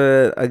 guys. We have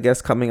a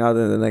guest coming out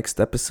in the next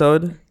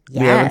episode.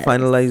 Yes. We haven't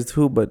finalized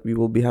who, but we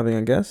will be having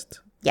a guest.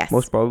 Yes.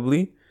 Most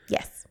probably.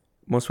 Yes.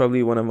 Most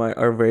probably one of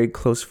our very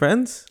close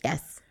friends.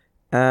 Yes.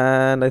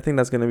 And I think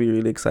that's going to be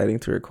really exciting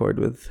to record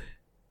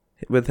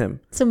with him.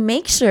 So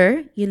make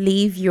sure you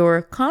leave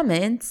your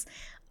comments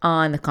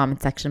on the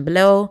comment section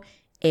below.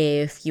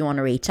 If you want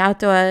to reach out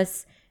to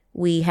us,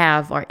 We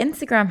have our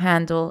Instagram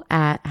handle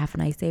at Have a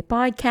Nice Day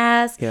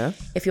Podcast. Yeah.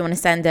 If you want to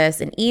send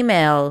us an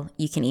email,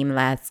 you can email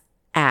us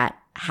at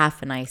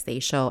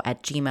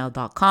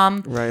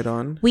haveanicedayshow@gmail.com. Right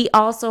on. We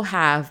also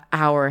have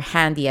our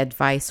handy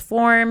advice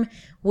form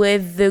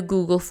with the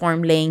Google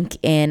form link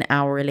in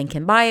our link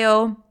in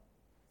bio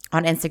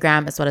on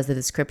Instagram, as well as the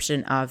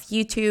description of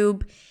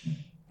YouTube.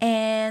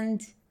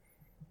 And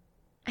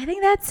I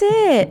think that's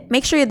it.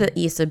 Make sure that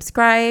you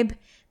subscribe.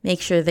 Make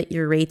sure that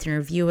you rate and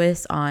review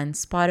us on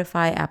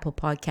Spotify, Apple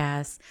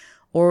Podcasts,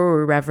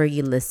 or wherever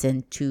you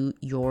listen to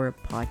your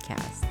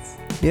podcasts.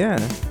 Yeah.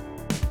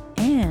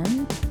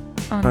 And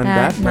on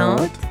that that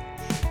note,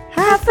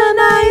 have a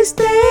nice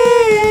day.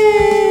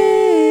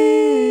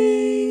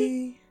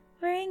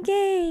 we're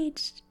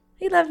engaged.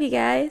 We love you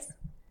guys.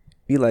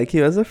 We like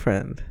you as a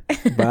friend.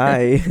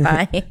 Bye.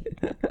 Bye.